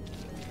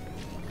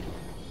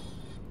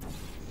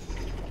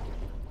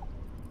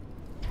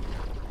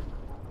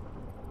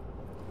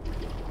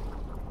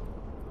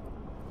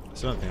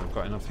 I don't think I've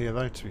got enough here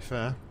though, to be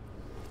fair.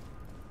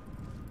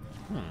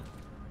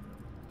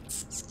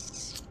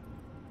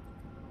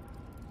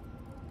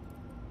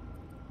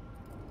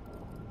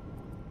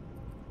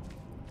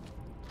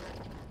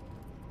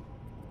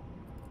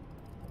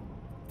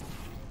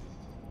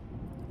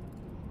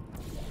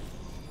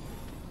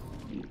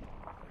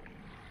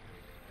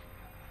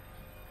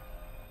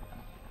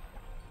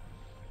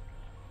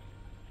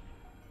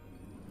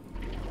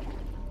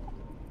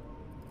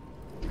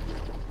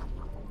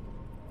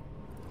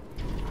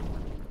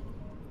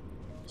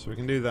 So we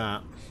can do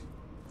that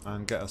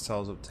and get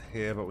ourselves up to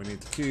here, but we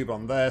need the cube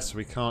on there, so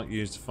we can't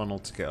use the funnel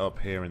to get up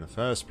here in the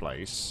first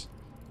place.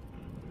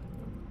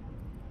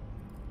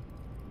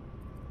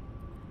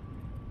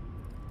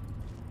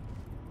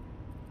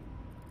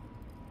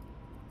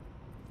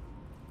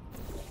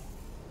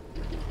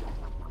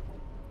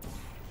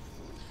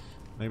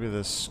 Maybe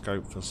there's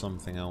scope for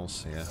something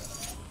else here.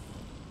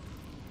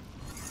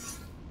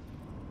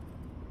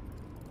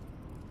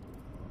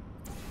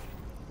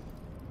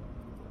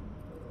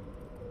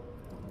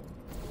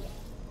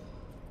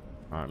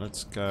 Alright,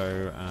 let's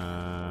go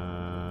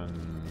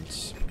and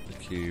put the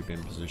cube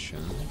in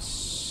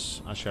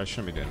positions. Actually, I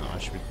shouldn't be doing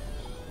that.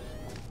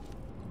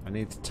 I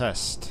need to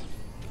test.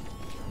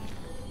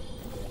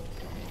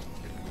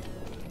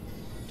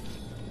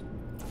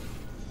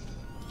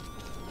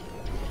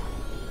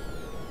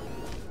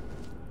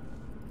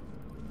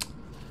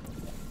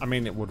 I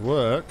mean, it would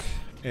work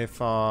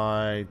if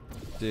I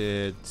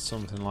did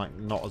something like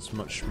not as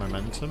much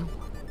momentum.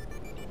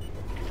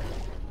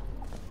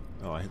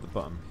 Oh, I hit the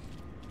button.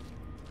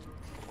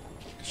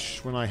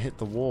 When I hit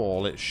the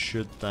wall, it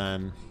should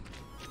then...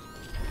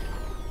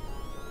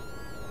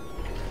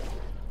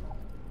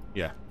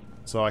 Yeah,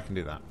 so I can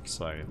do that.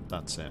 So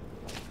that's it.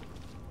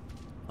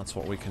 That's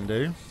what we can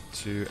do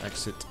to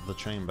exit the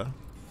chamber.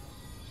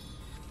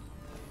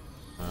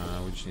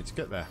 We just need to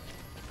get there.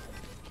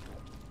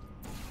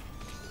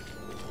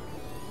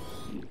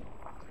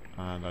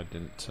 And I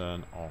didn't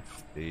turn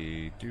off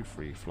the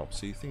do-free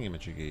flopsy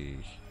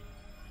thingy-majiggy.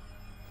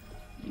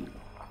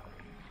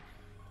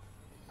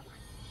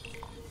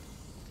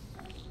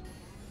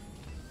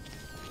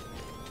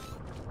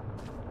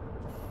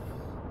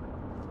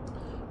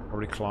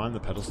 Probably climb the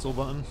pedestal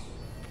button.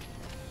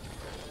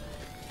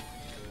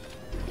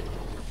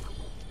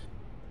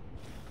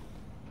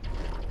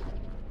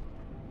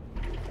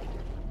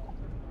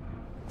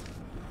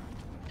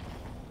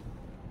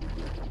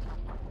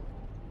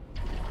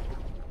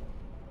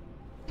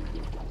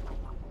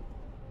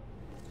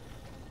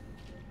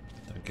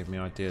 me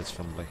ideas,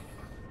 Fumbly.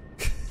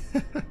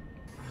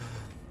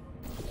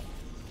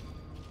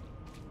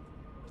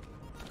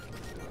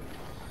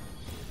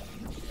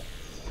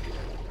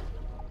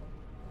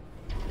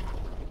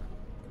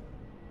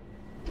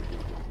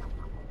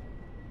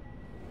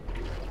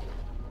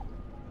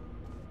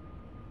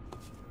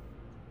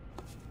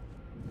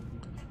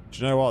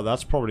 Do you know what?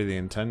 That's probably the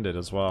intended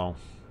as well.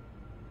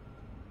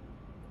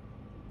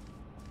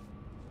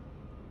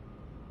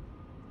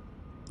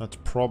 That's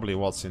probably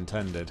what's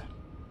intended.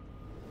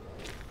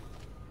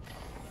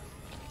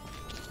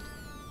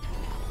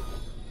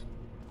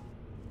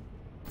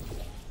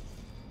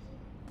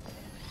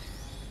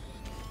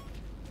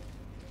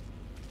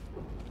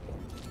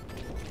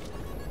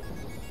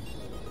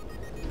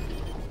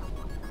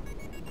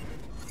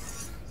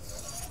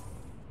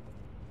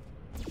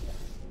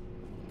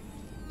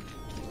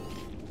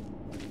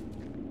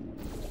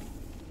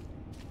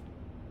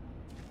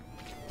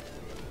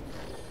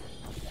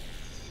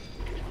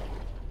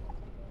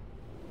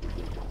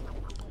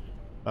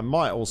 That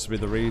might also be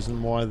the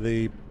reason why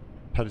the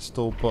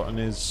pedestal button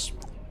is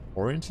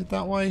oriented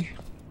that way.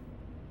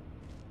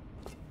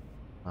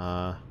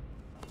 I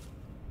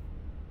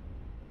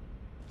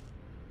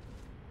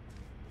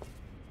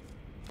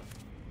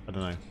don't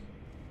know.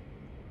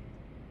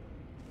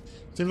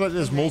 Seems like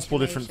there's multiple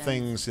different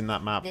things in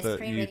that map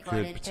that you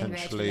could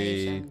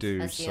potentially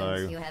do, so...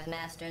 you have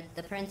mastered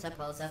the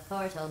principles of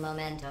portal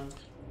momentum.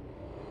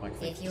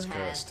 If you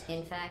have,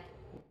 in fact...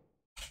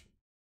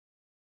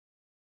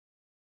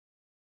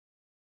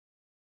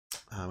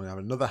 we have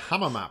another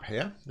hammer map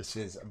here. This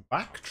is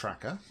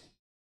Backtracker.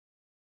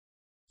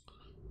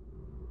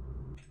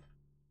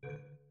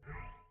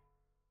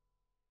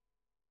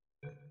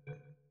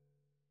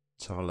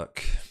 Let's have a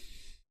look.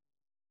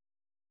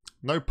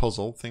 No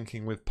puzzle,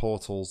 thinking with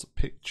portals,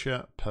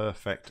 picture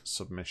perfect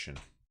submission.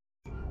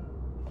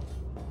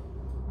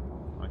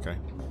 Okay.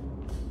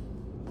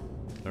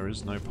 There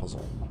is no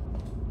puzzle.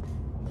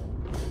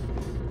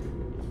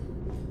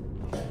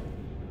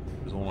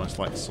 It's almost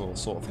like the sort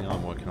of thing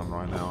I'm working on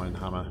right now in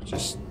Hammer.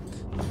 Just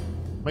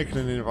making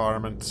an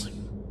environment,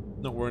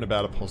 not worrying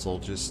about a puzzle,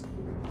 just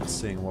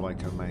seeing what I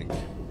can make.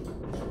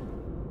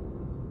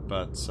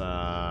 But,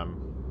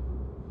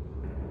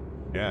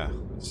 yeah,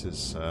 this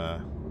is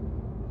a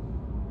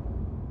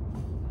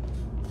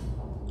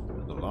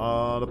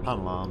lot of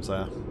panel arms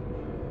there.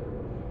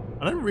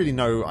 I don't really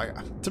know,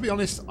 to be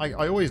honest, I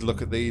always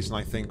look at these and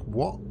I think,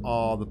 what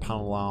are the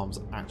panel arms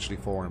actually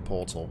for in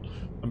Portal?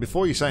 And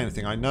before you say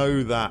anything, I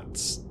know that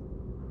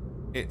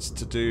it's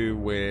to do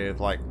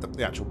with like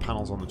the actual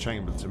panels on the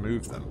chamber to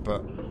move them,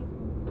 but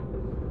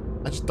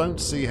I just don't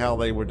see how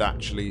they would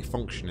actually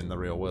function in the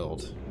real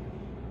world.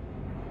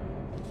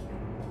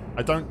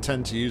 I don't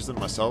tend to use them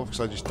myself because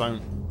I just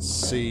don't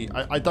see...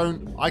 I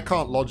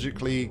can't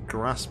logically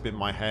grasp in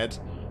my head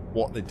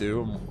what they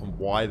do and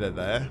why they're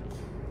there.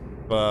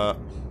 But...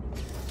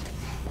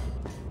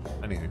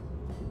 anywho.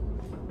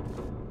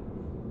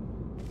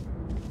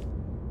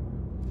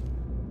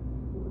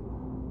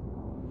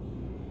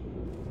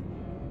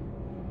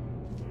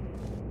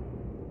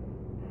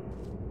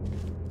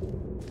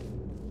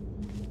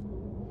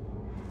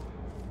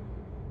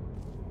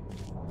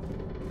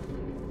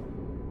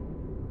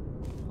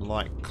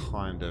 Light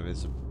kind of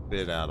is a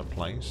bit out of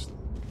place.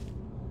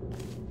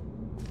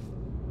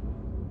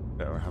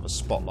 Better have a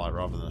spotlight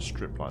rather than a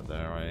strip light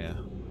there, I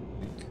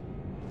think.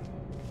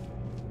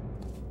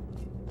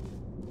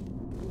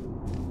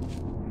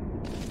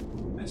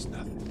 There's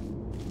nothing.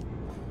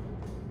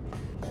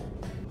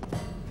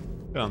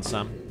 Good on,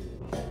 Sam.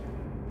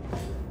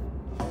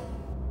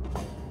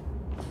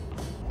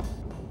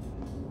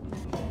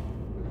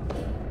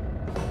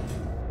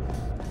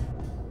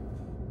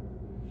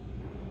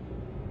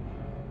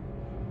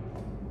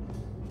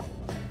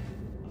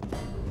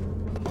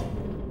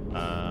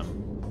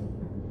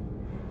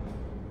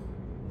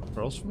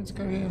 Where else for me to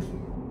go here?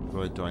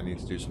 Do I need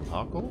to do some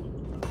parkour?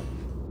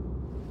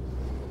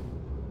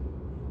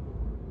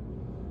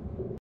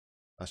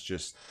 That's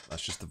just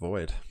the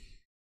void.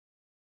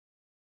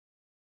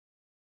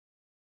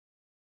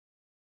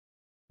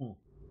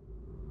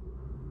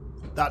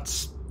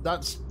 That's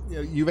you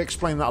know, you've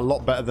explained that a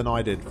lot better than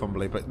I did,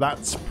 Fumbly, but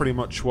that's pretty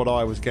much what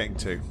I was getting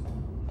to.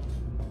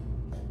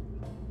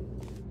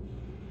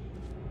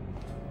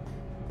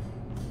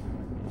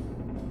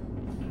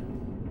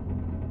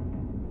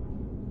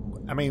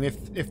 I mean,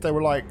 if they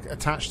were like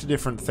attached to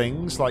different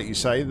things, like you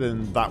say,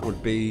 then that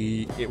would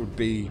be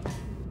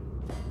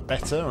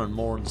better and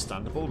more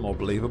understandable, more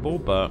believable.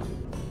 But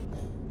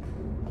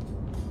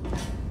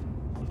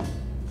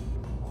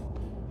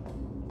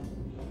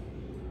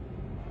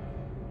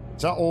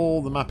is that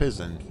all the map is?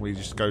 Then we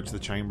just go to the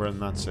chamber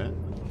and that's it.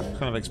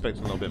 Kind of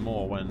expecting a little bit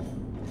more when.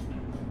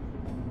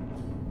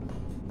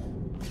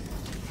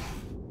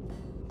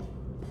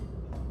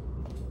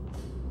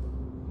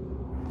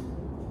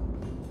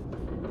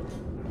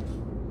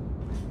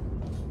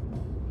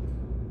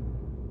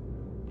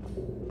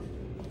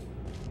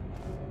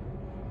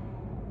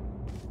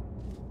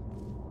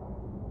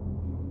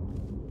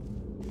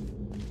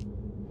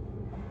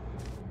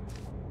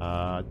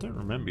 I don't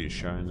remember you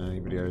showing any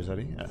videos,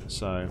 Eddie. Yeah,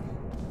 so...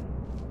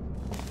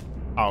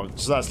 Oh,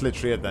 so that's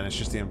literally it then. It's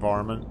just the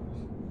environment.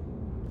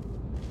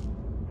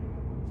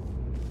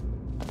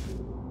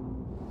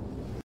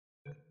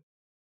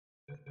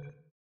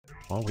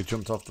 Well, we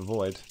jumped off the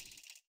void.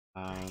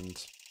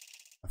 And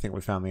I think we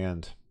found the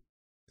end.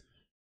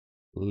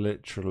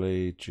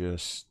 Literally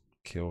just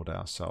killed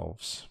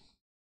ourselves.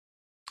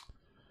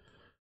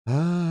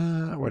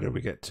 Where did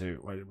we get to?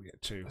 Where did we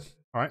get to?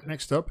 All right,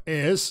 next up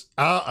is...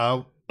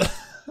 Uh-oh.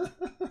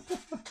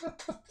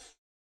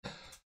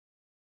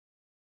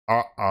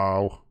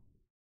 Uh-oh.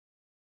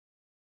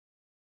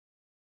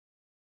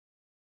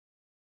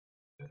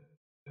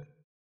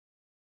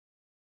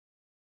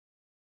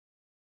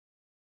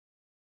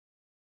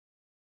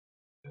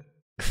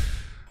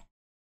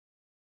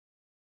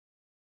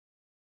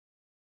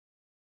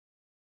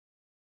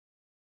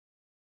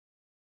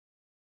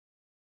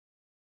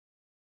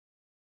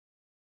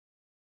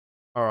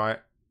 All right.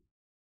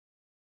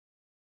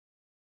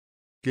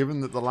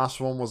 Given that the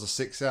last one was a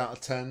 6 out of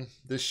 10,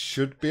 this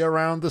should be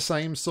around the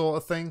same sort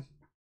of thing.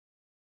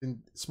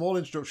 In small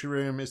introductory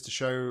room is to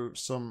show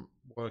some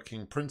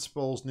working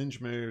principles. Ninja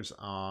moves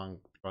are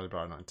provided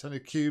by not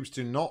intended. Cubes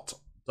don't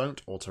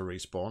auto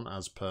respawn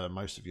as per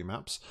most of your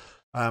maps.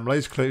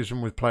 Laser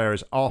collision with player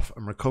is off,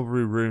 and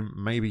recovery room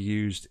may be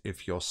used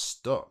if you're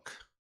stuck.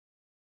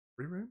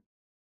 Recovery room?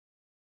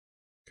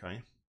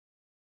 Okay.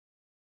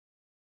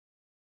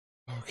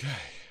 Okay.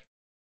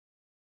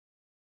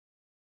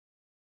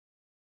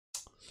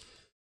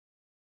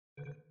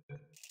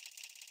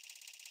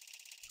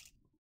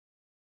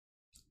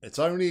 It's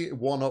only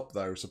one up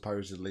though,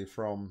 supposedly,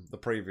 from the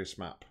previous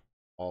map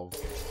of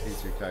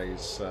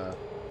P2K's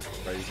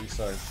crazy,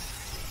 so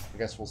I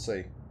guess we'll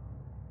see.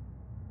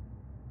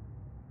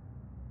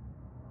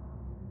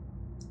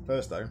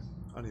 First though,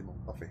 I need more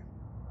coffee.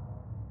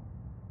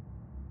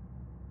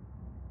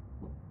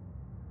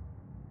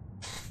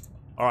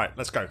 Alright,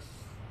 let's go.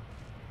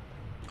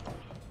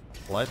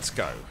 Let's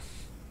go.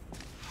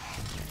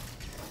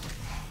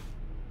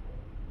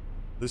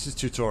 This is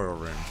tutorial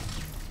room.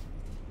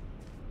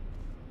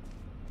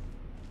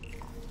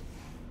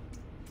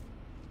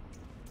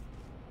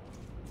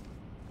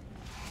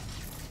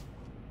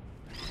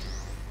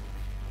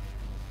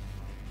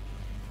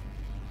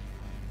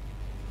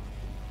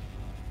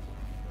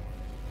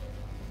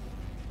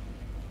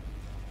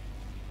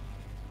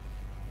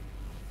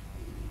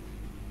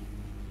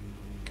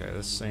 Okay,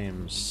 this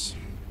seems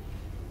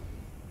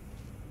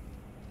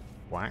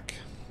whack.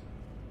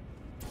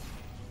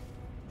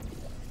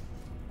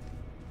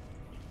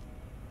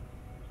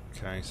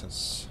 Okay, so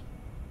it's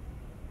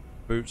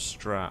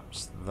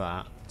bootstraps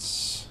that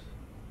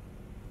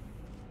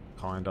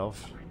kind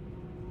of.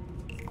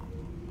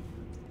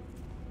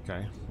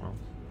 Okay, well.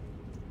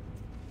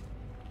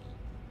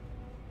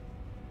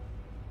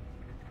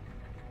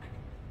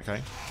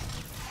 Okay.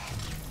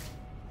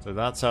 So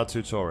that's our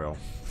tutorial.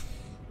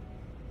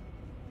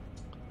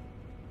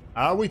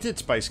 We did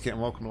Space Kitten,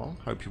 welcome along.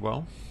 Hope you're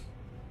well.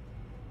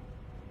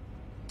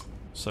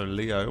 So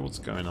Leo, what's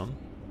going on?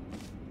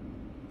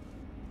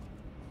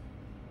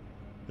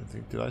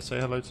 Did I say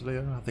hello to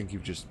Leo? I think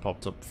you've just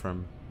popped up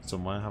from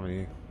somewhere, haven't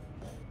you?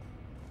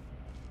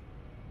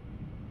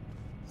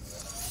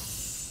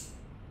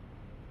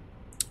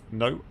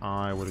 No,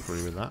 I would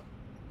agree with that.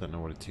 Don't know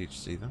what it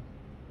teaches either.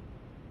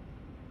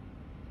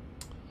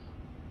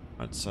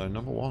 Right, so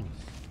number one.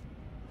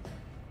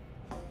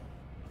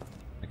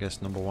 I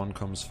guess number one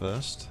comes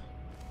first.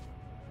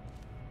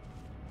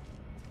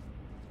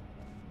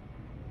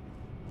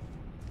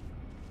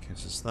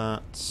 Gives us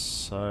that.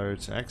 So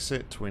to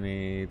exit, we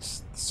need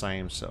the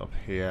same setup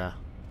here.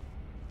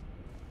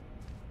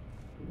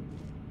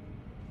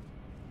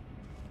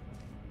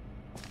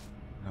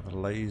 Have a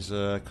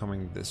laser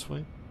coming this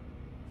way.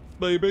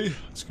 Maybe.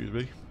 Excuse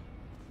me.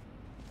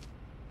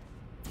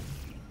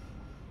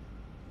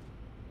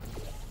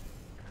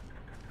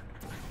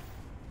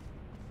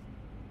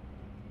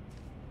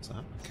 What's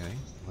that? Okay,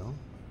 well.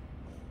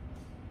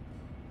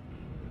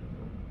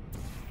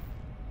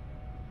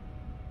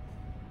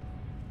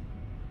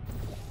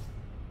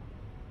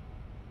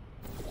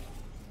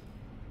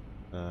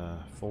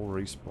 Full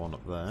respawn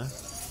up there.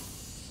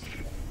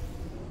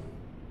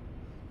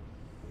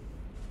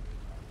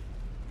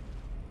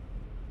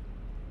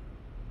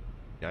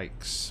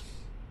 Yikes.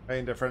 Hey,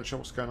 in differential,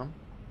 what's going on?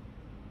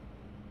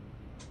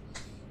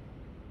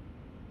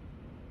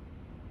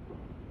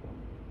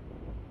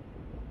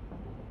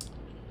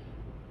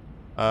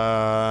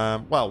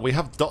 Well, we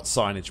have dot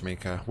signage,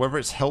 Mika. Whether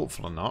it's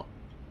helpful or not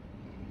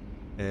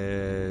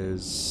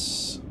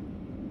is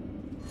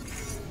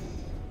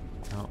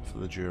out for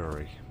the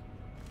jury.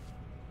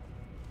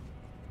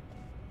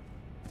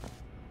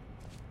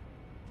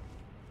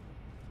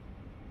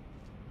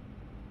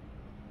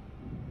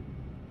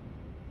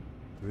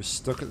 We were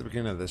stuck at the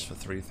beginning of this for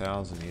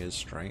 3,000 years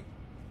straight.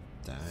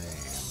 Damn.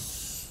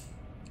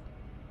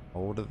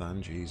 Older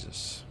than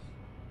Jesus.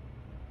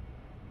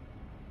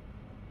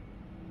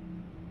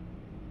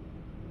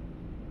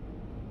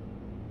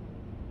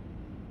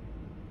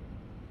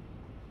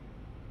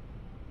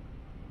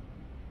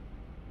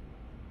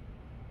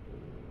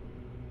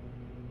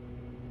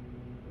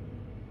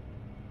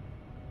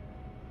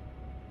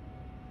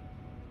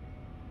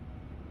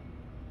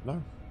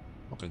 No,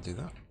 not going to do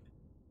that.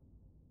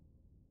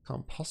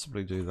 Can't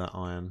possibly do that,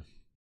 iron.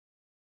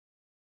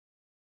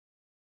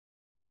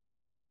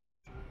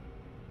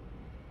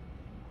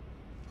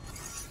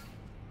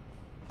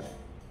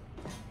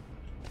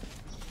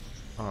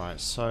 Alright,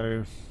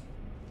 so...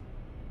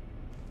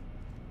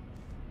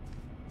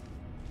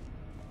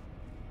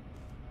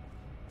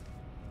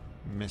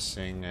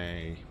 missing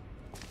a...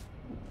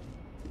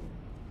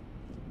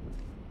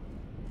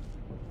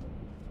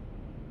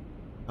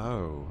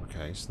 Oh,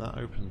 okay, so that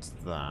opens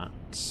that,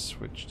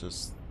 which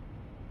does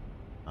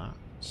that.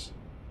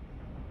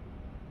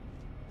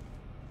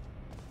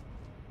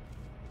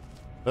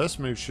 First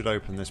move should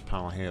open this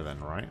panel here then,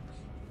 right?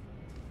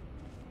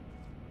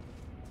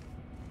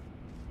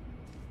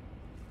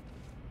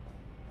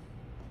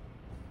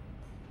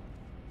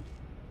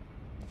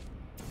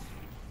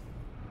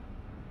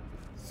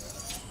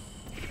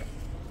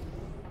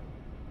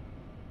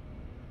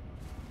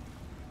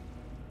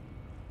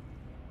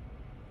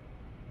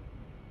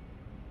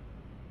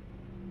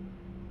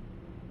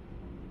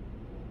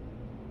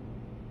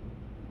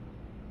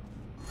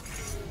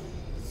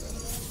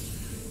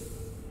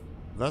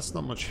 That's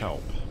not much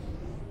help.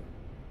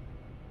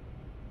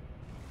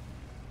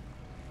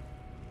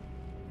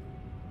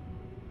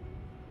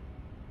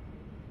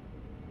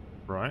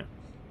 Right.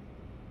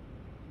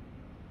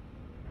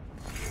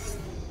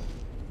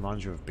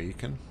 Reminds you of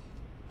Beacon.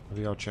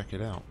 Maybe I'll check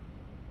it out.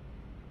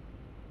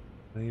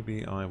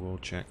 Maybe I will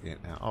check it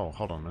out. Oh,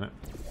 hold on a minute.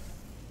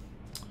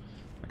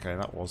 Okay,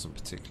 that wasn't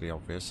particularly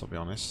obvious, I'll be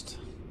honest.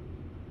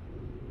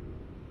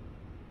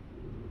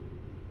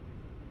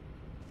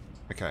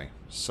 Okay,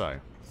 so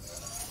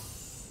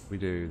we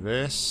do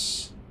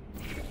this,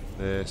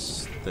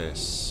 this,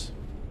 this.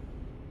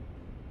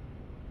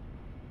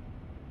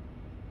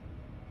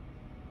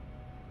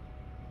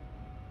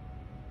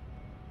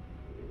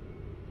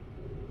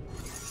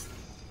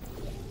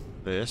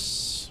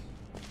 This.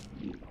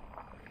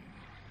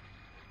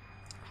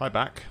 Hi,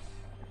 back.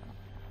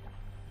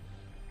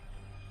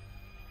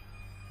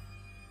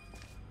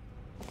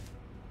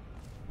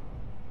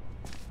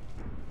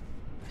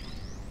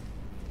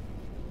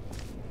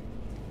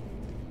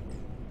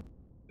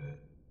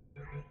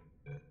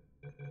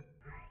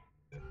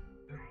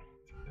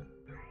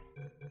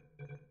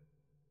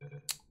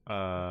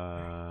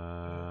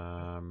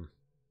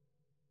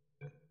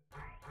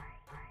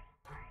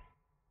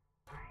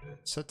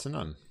 Set to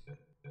none.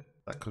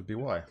 That could be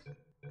why.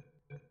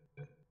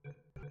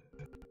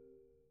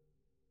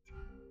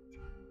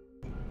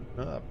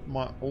 That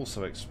might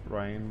also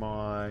explain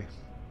my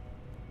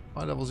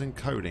high levels in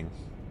coding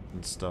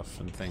and stuff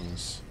and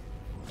things.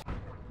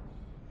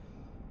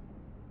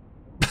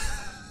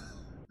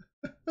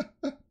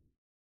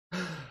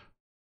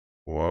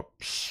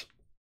 Whoops.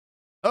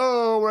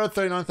 Oh, we're at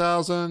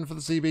 39,000 for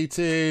the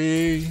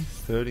CBT.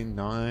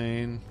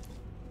 39.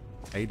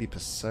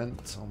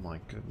 80%. Oh my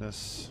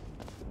goodness.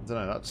 I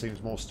don't know, that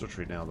seems more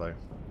stuttery now though.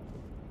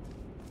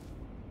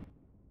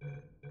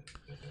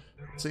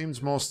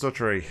 Seems more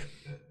stuttery.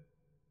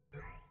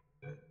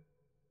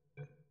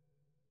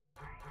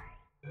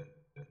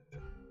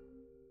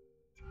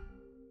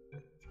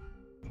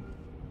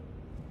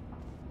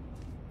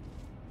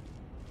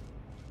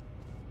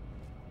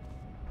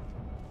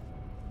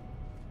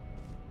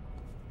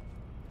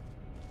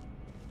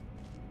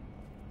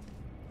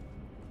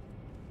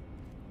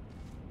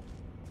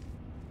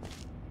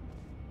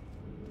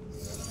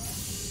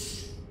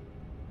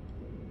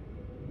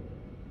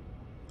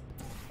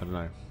 I don't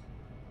know.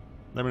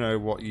 Let me know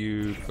what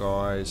you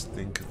guys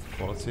think of the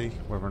quality.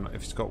 Whether or not,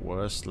 if it's got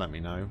worse, let me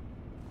know.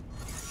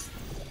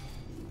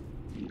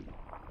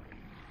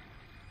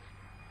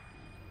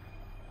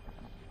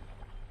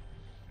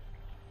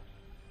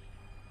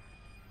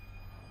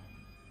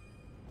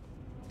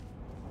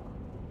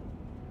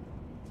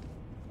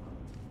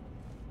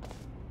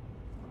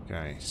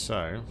 Okay,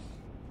 so...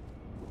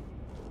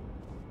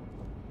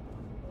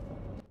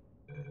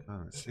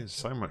 oh, it seems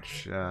so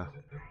much...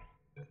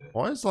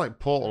 why is like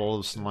Portal all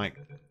of a sudden like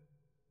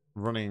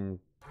running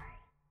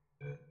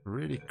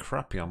really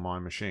crappy on my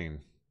machine?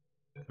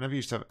 I never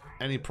used to have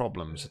any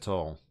problems at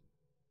all.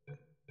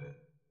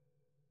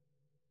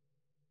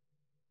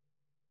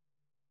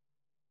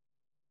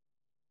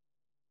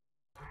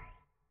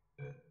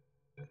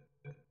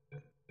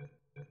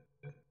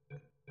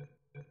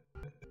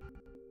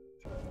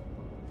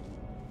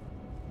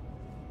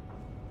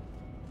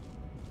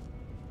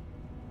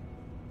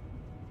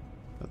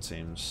 That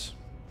seems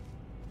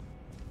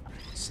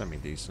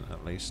semi-decent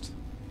at least.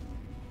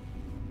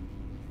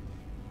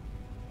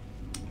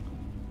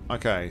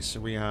 Okay, so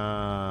we have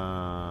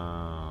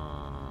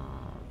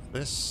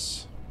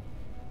this.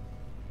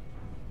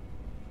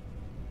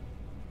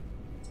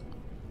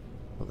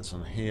 Put this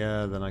on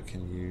here, then I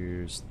can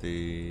use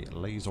the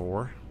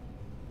laser.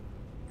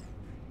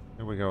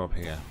 Here we go up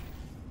here.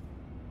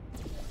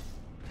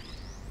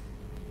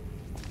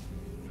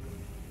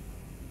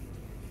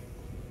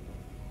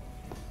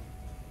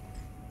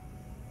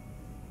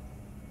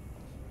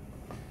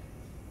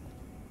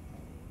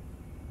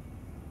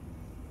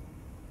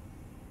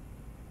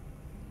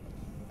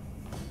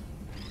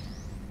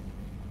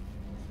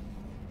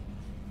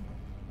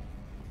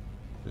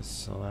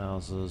 This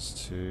allows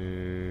us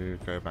to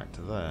go back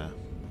to there.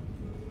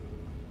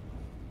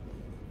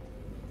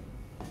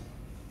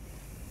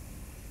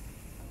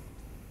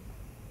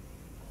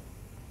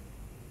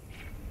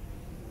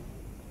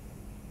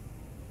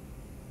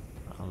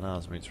 That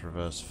allows me to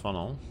reverse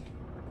funnel.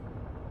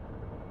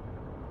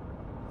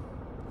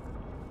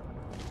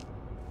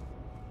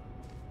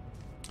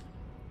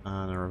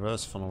 And a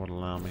reverse funnel would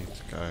allow me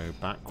to go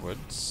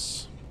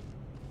backwards.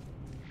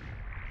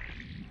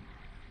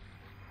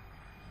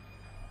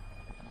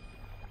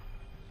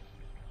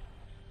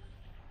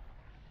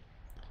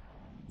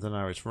 I don't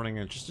know, it's running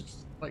at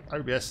just like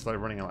OBS is like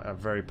running at like a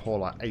very poor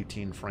like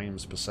 18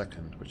 frames per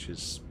second, which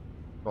is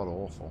god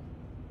awful.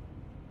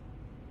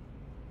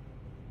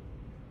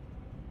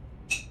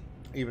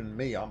 Even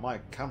me, my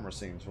camera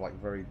seems like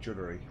very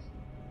juddery.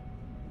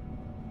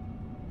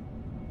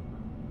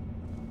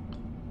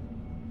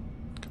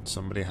 Can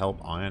somebody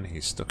help Iron?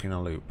 He's stuck in a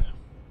loop.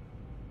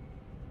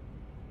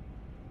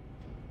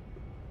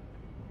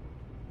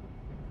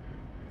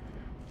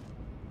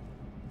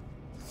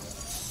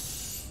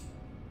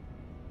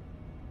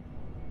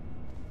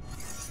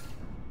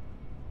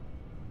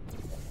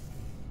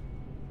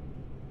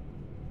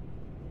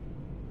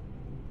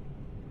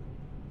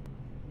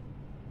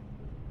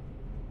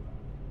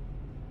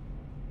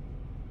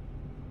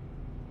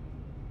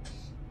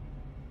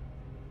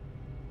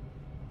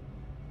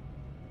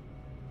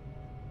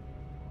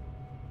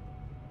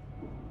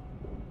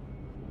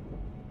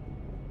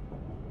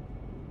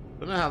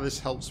 I don't know how this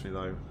helps me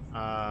though.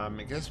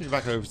 It gets me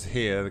back over to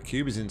here. The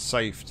cube is in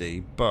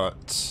safety,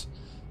 but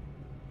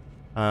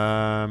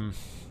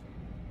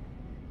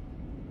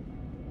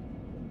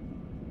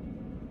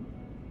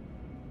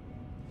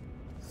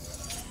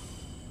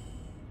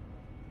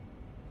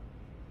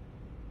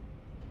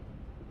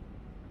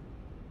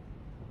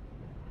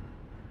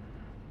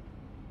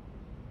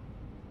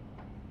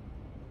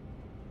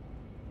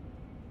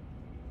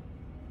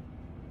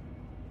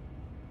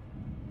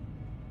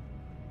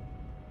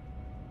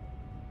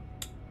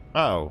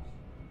oh.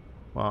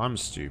 Well, I'm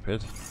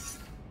stupid.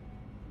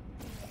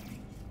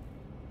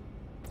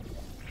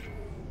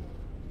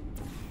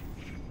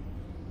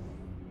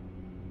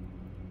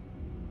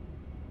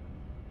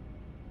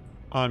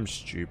 I'm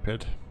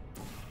stupid.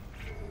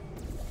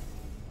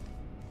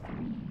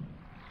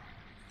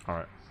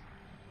 Alright.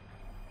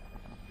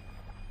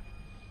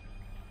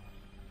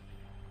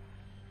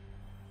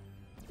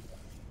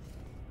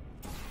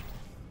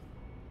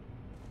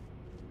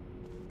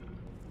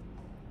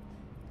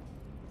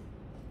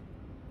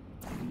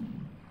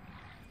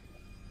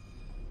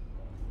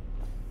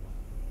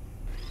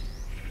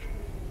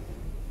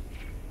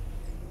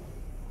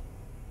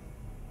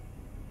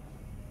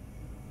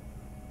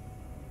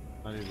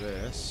 I do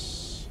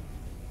this.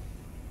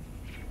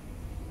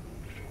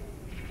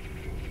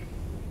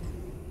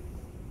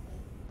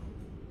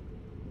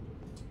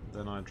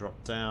 Then I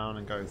drop down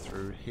and go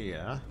through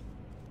here.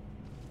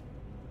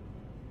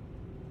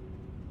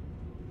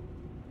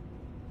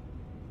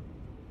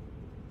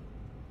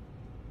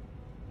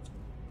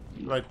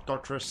 Hello,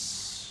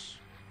 Doctress.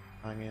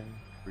 Hang in.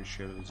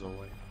 Appreciate it as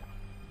always.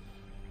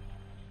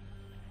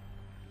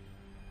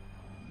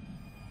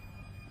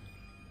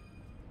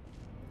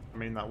 I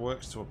mean, that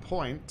works to a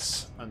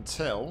point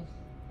until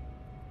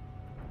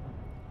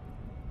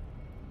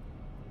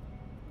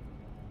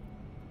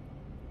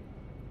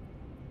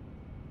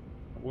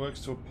it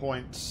works to a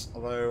point,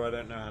 although I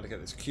don't know how to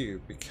get this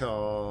cube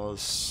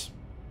because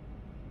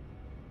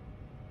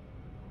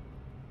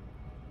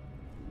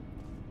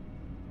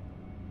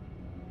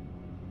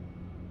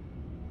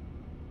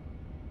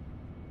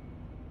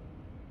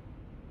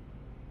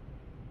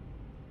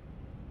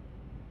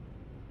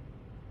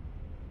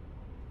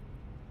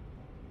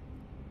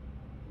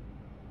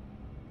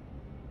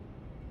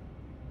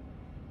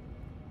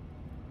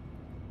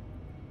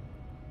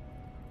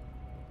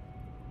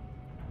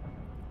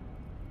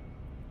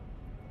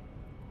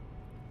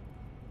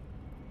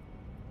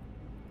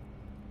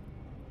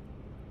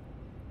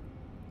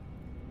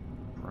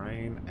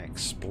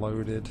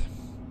exploded.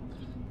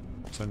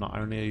 So not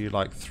only are you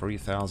like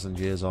 3,000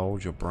 years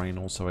old, your brain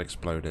also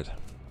exploded.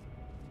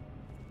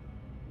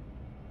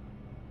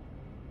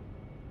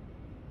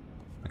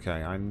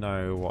 Okay, I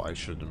know what I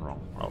should have done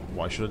wrong. Well,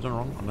 what I should have done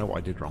wrong, I know what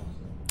I did wrong.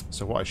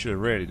 So what I should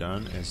have really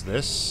done is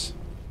this.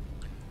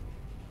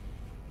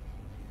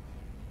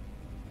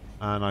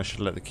 And I should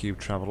let the cube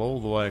travel all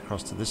the way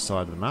across to this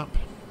side of the map.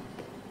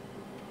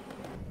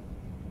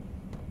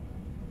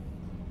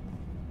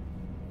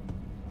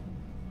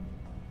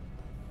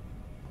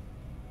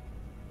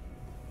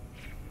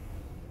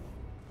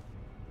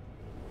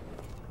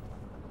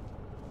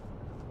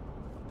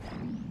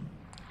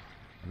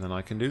 And then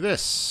I can do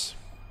this.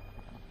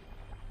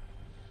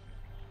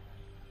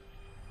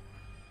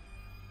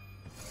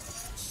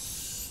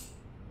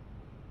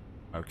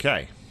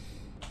 Okay.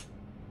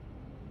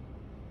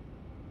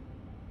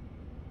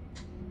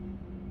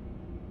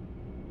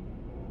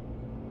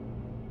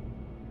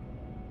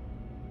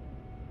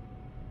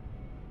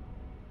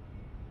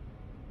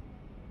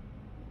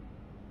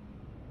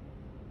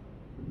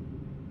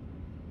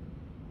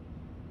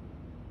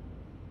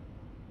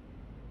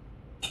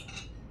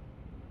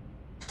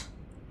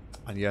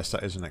 And yes,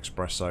 that is an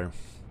espresso.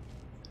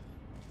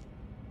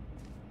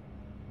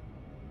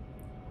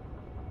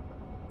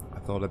 I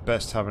thought I'd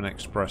best have an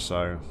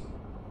espresso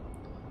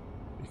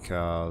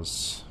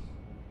because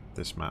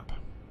this map.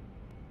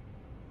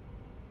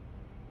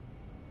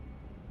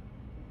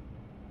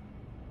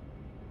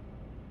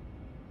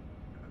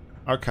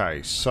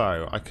 Okay,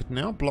 so I could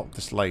now block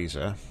this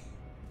laser.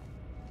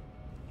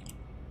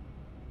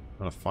 I'm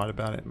gonna fight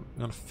about it. I'm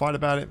gonna fight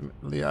about it,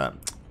 Leah.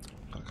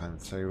 I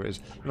can't tell you what it is.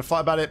 I'm gonna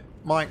fight about it,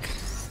 Mike.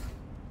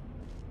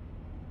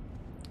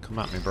 Come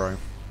at me, bro.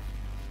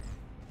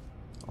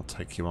 I'll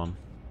take you on.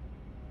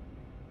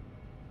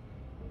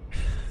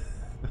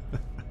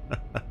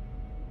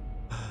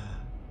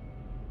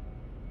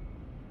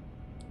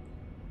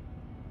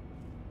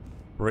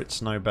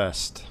 Brits know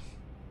best.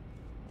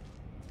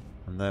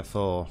 And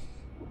therefore,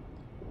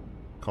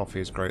 coffee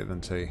is greater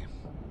than tea.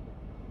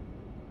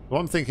 What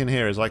I'm thinking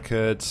here is I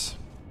could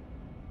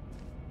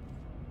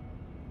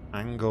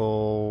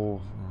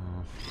angle...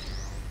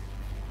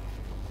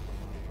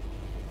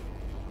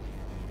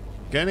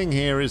 Getting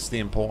here is the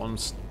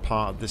important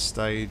part of this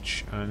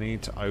stage, and I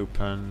need to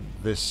open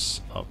this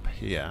up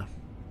here.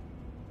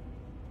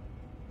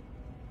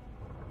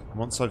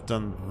 Once I've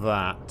done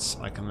that,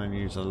 I can then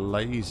use a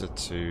laser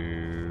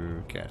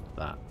to get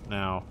that.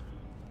 Now,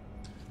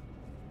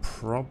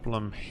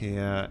 problem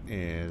here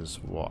is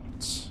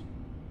what?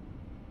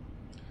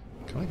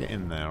 Can I get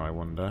in there, I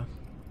wonder?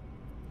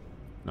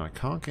 No, I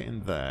can't get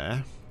in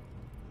there.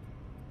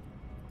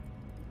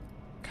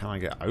 Can I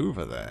get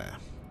over there?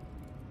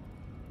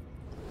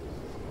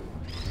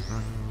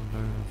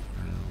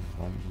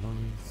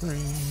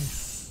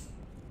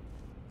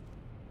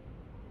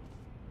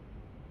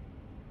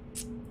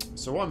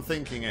 So what I'm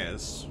thinking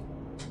is,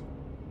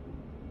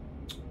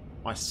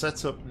 my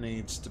setup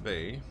needs to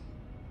be...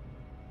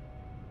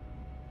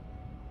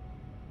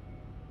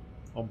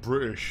 Oh,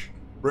 British.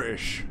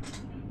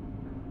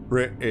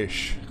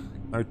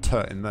 No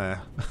tut in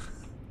there.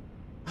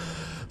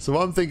 So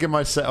what I'm thinking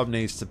my setup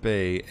needs to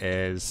be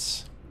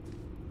is...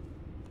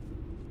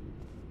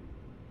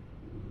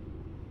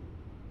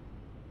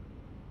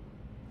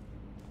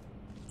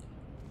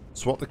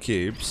 swap the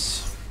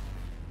cubes.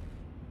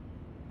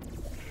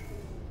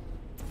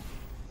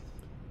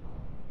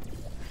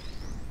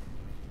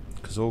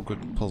 Because all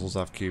good puzzles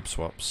have cube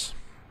swaps.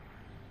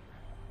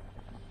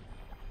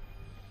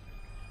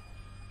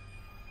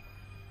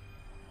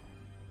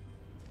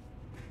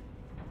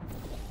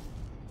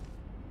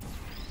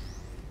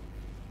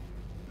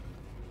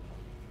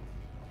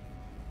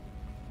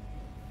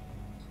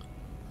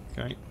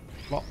 Okay,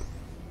 flop.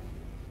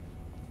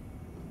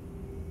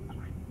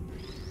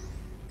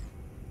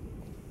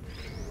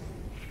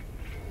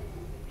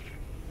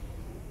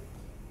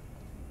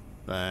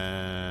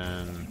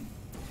 Then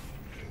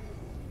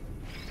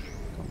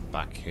come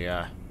back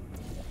here.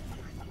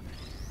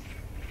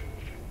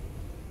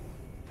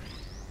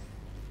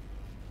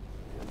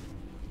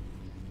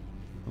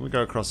 And we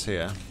go across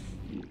here.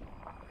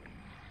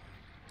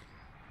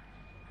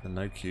 The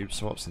no cube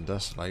swaps and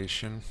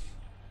desolation.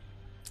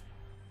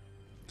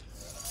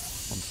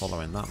 I'm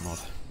following that mod.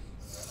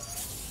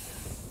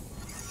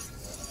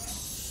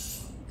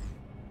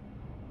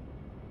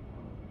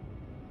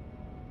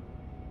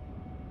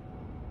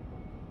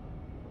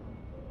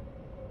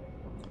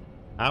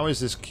 How is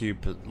this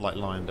cube like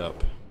lined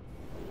up?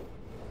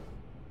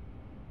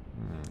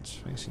 It's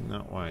facing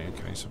that way.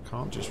 Okay, so I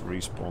can't just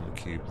respawn the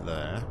cube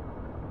there.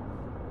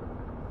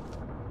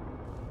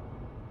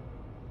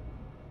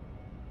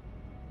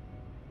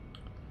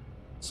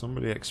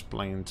 Somebody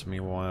explain to me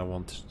why I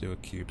wanted to do a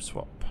cube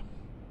swap.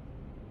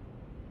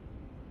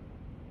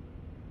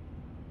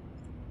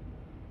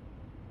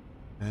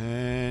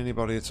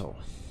 Anybody at all?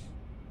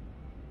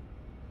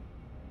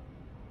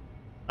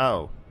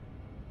 Oh.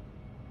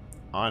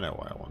 I know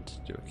why I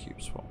wanted to do a cube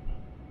swap.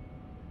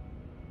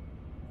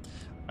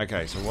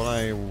 Okay, so what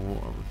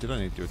did I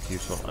need to do a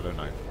cube swap? I don't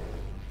know.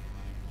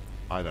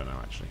 I don't know,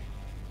 actually.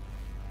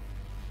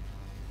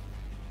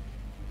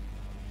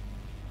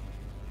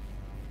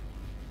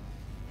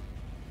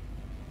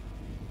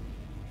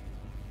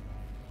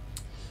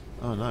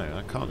 Oh no,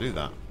 I can't do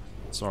that.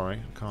 Sorry,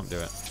 I can't do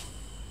it.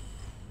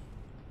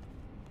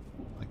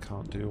 I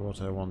can't do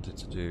what I wanted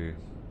to do.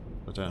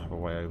 I don't have a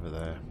way over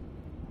there.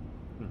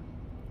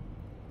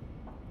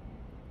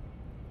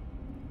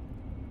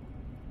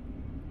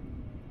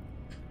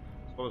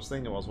 What I was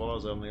thinking was, while I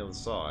was on the other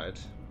side,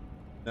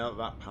 now that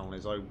that panel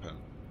is open,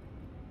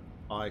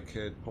 I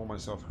could pull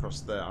myself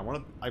across there.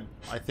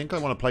 I think I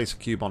want to place a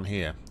cube on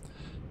here.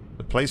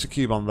 But place a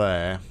cube on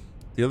there.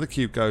 The other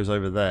cube goes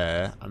over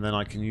there, and then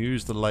I can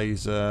use the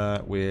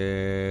laser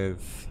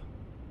with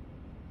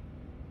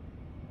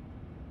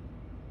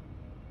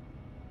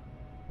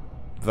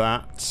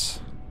that.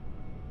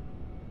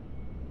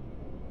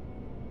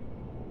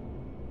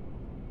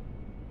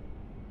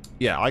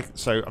 Yeah, I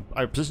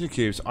position the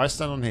cubes, I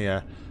stand on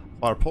here,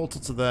 fire a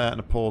portal to there and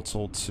a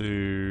portal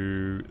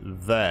to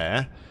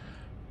there,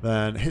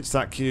 then hits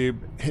that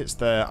cube, hits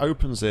there,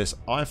 opens this,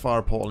 I fire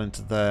a portal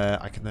into there,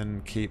 I can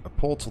then keep a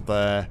portal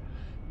there,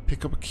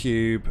 pick up a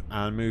cube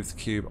and move the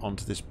cube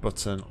onto this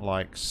button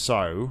like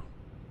so.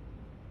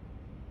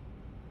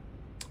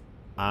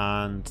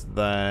 And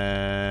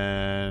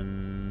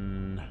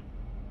then...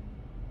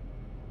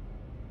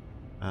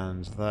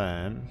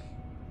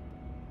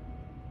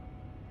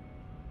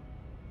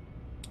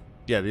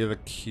 yeah, the other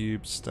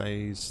cube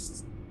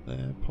stays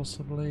there,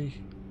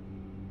 possibly.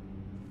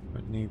 I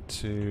need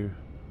to...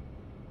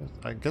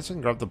 I guess I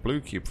can grab the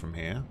blue cube from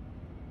here.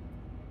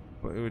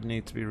 But it would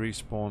need to be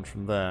respawned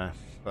from there.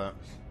 But...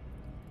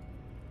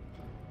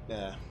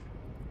 yeah.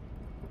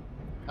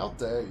 How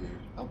dare you?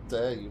 How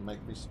dare you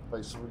make me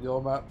play some of your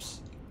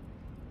maps?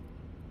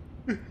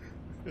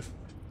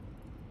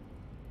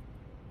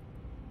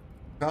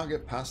 Can't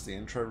get past the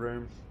intro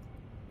room.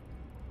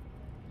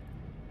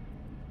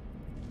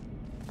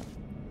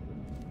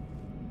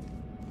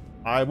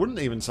 I wouldn't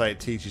even say it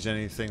teaches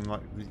anything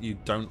like that you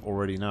don't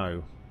already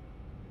know.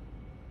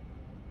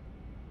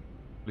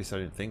 At least I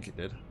didn't think it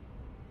did.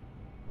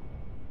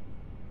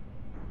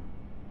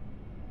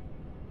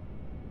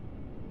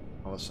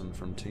 Alison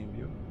from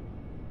TeamViewer.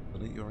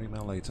 Delete your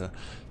email later.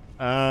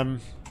 What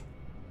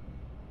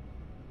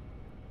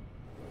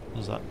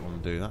does that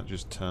one do? That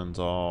just turns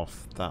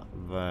off that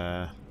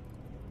there.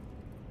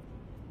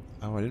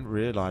 Oh, I didn't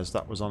realise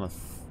that was on a...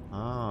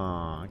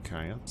 ah,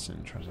 okay, that's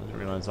interesting. I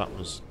didn't realise that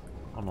was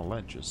on a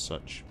ledge as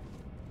such.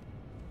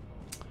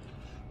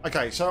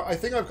 Okay, so I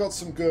think I've got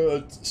some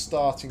good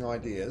starting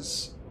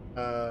ideas.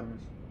 But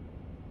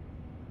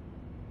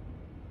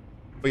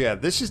yeah,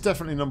 this is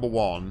definitely number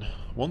one.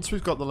 Once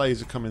we've got the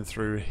laser coming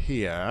through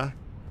here,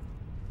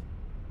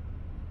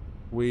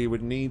 we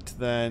would need to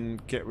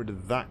then get rid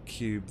of that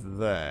cube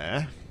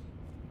there.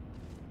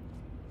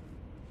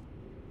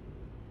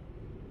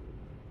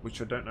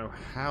 Which I don't know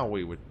how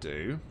we would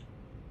do.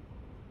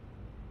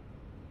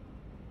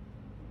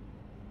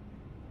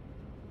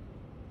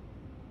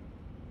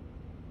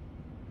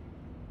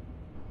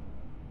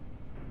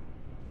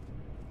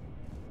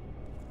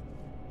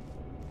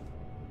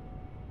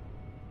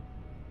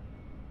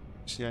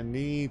 See, I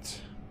need...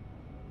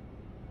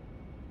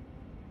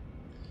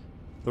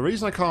 the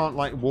reason I can't,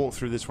 like, walk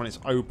through this when it's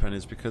open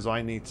is because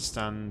I need to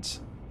stand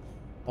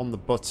on the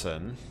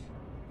button.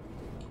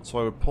 So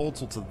I would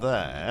portal to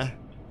there.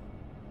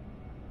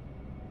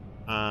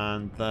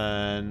 And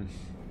then...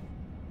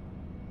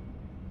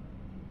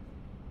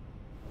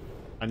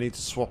 I need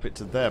to swap it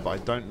to there, but I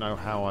don't know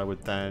how I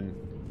would then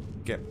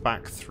get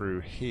back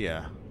through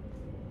here.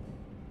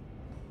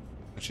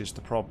 Which is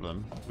the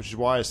problem. Which is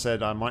why I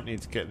said I might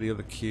need to get the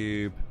other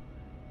cube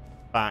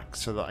back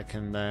so that I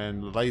can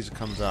then... the laser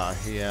comes out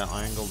of here,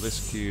 I angle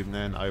this cube and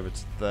then over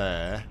to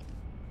there.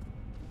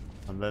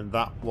 And then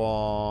that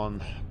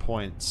one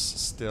points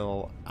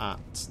still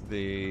at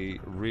the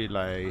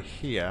relay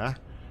here.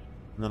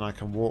 And then I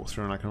can walk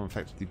through and I can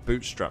effectively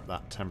bootstrap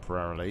that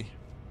temporarily.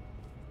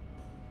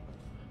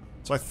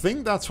 So I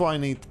think that's what I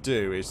need to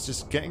do, is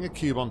just getting a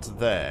cube onto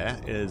there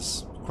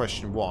is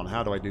question one.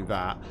 How do I do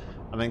that?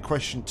 And then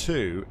question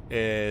two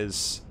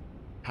is,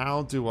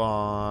 how do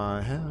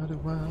I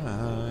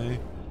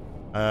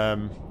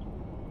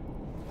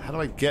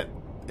get,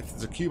 if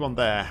there's a cube on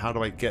there, how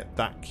do I get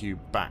that cube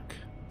back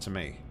to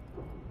me?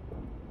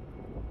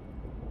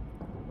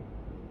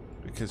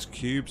 Because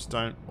cubes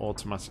don't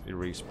automatically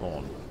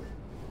respawn.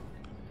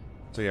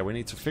 So yeah, we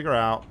need to figure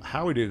out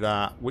how we do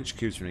that, which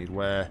cubes we need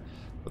where,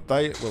 but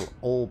they will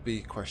all be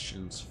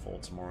questions for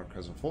tomorrow,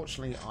 because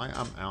unfortunately I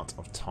am out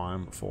of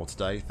time for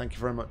today. Thank you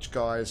very much,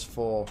 guys,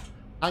 for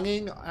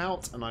hanging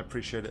out, and I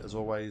appreciate it as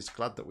always.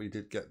 Glad that we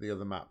did get the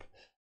other map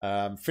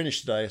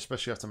finished today,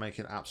 especially after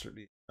making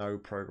absolutely no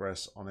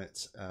progress on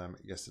it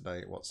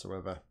yesterday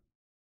whatsoever.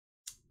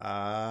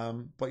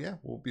 But yeah,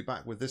 we'll be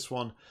back with this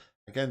one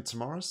again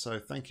tomorrow. So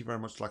thank you very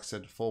much, like I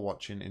said, for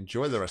watching.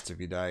 Enjoy the rest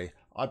of your day.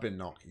 I've been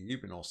Nock.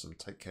 You've been awesome.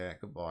 Take care.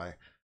 Goodbye.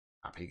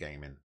 Happy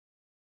gaming.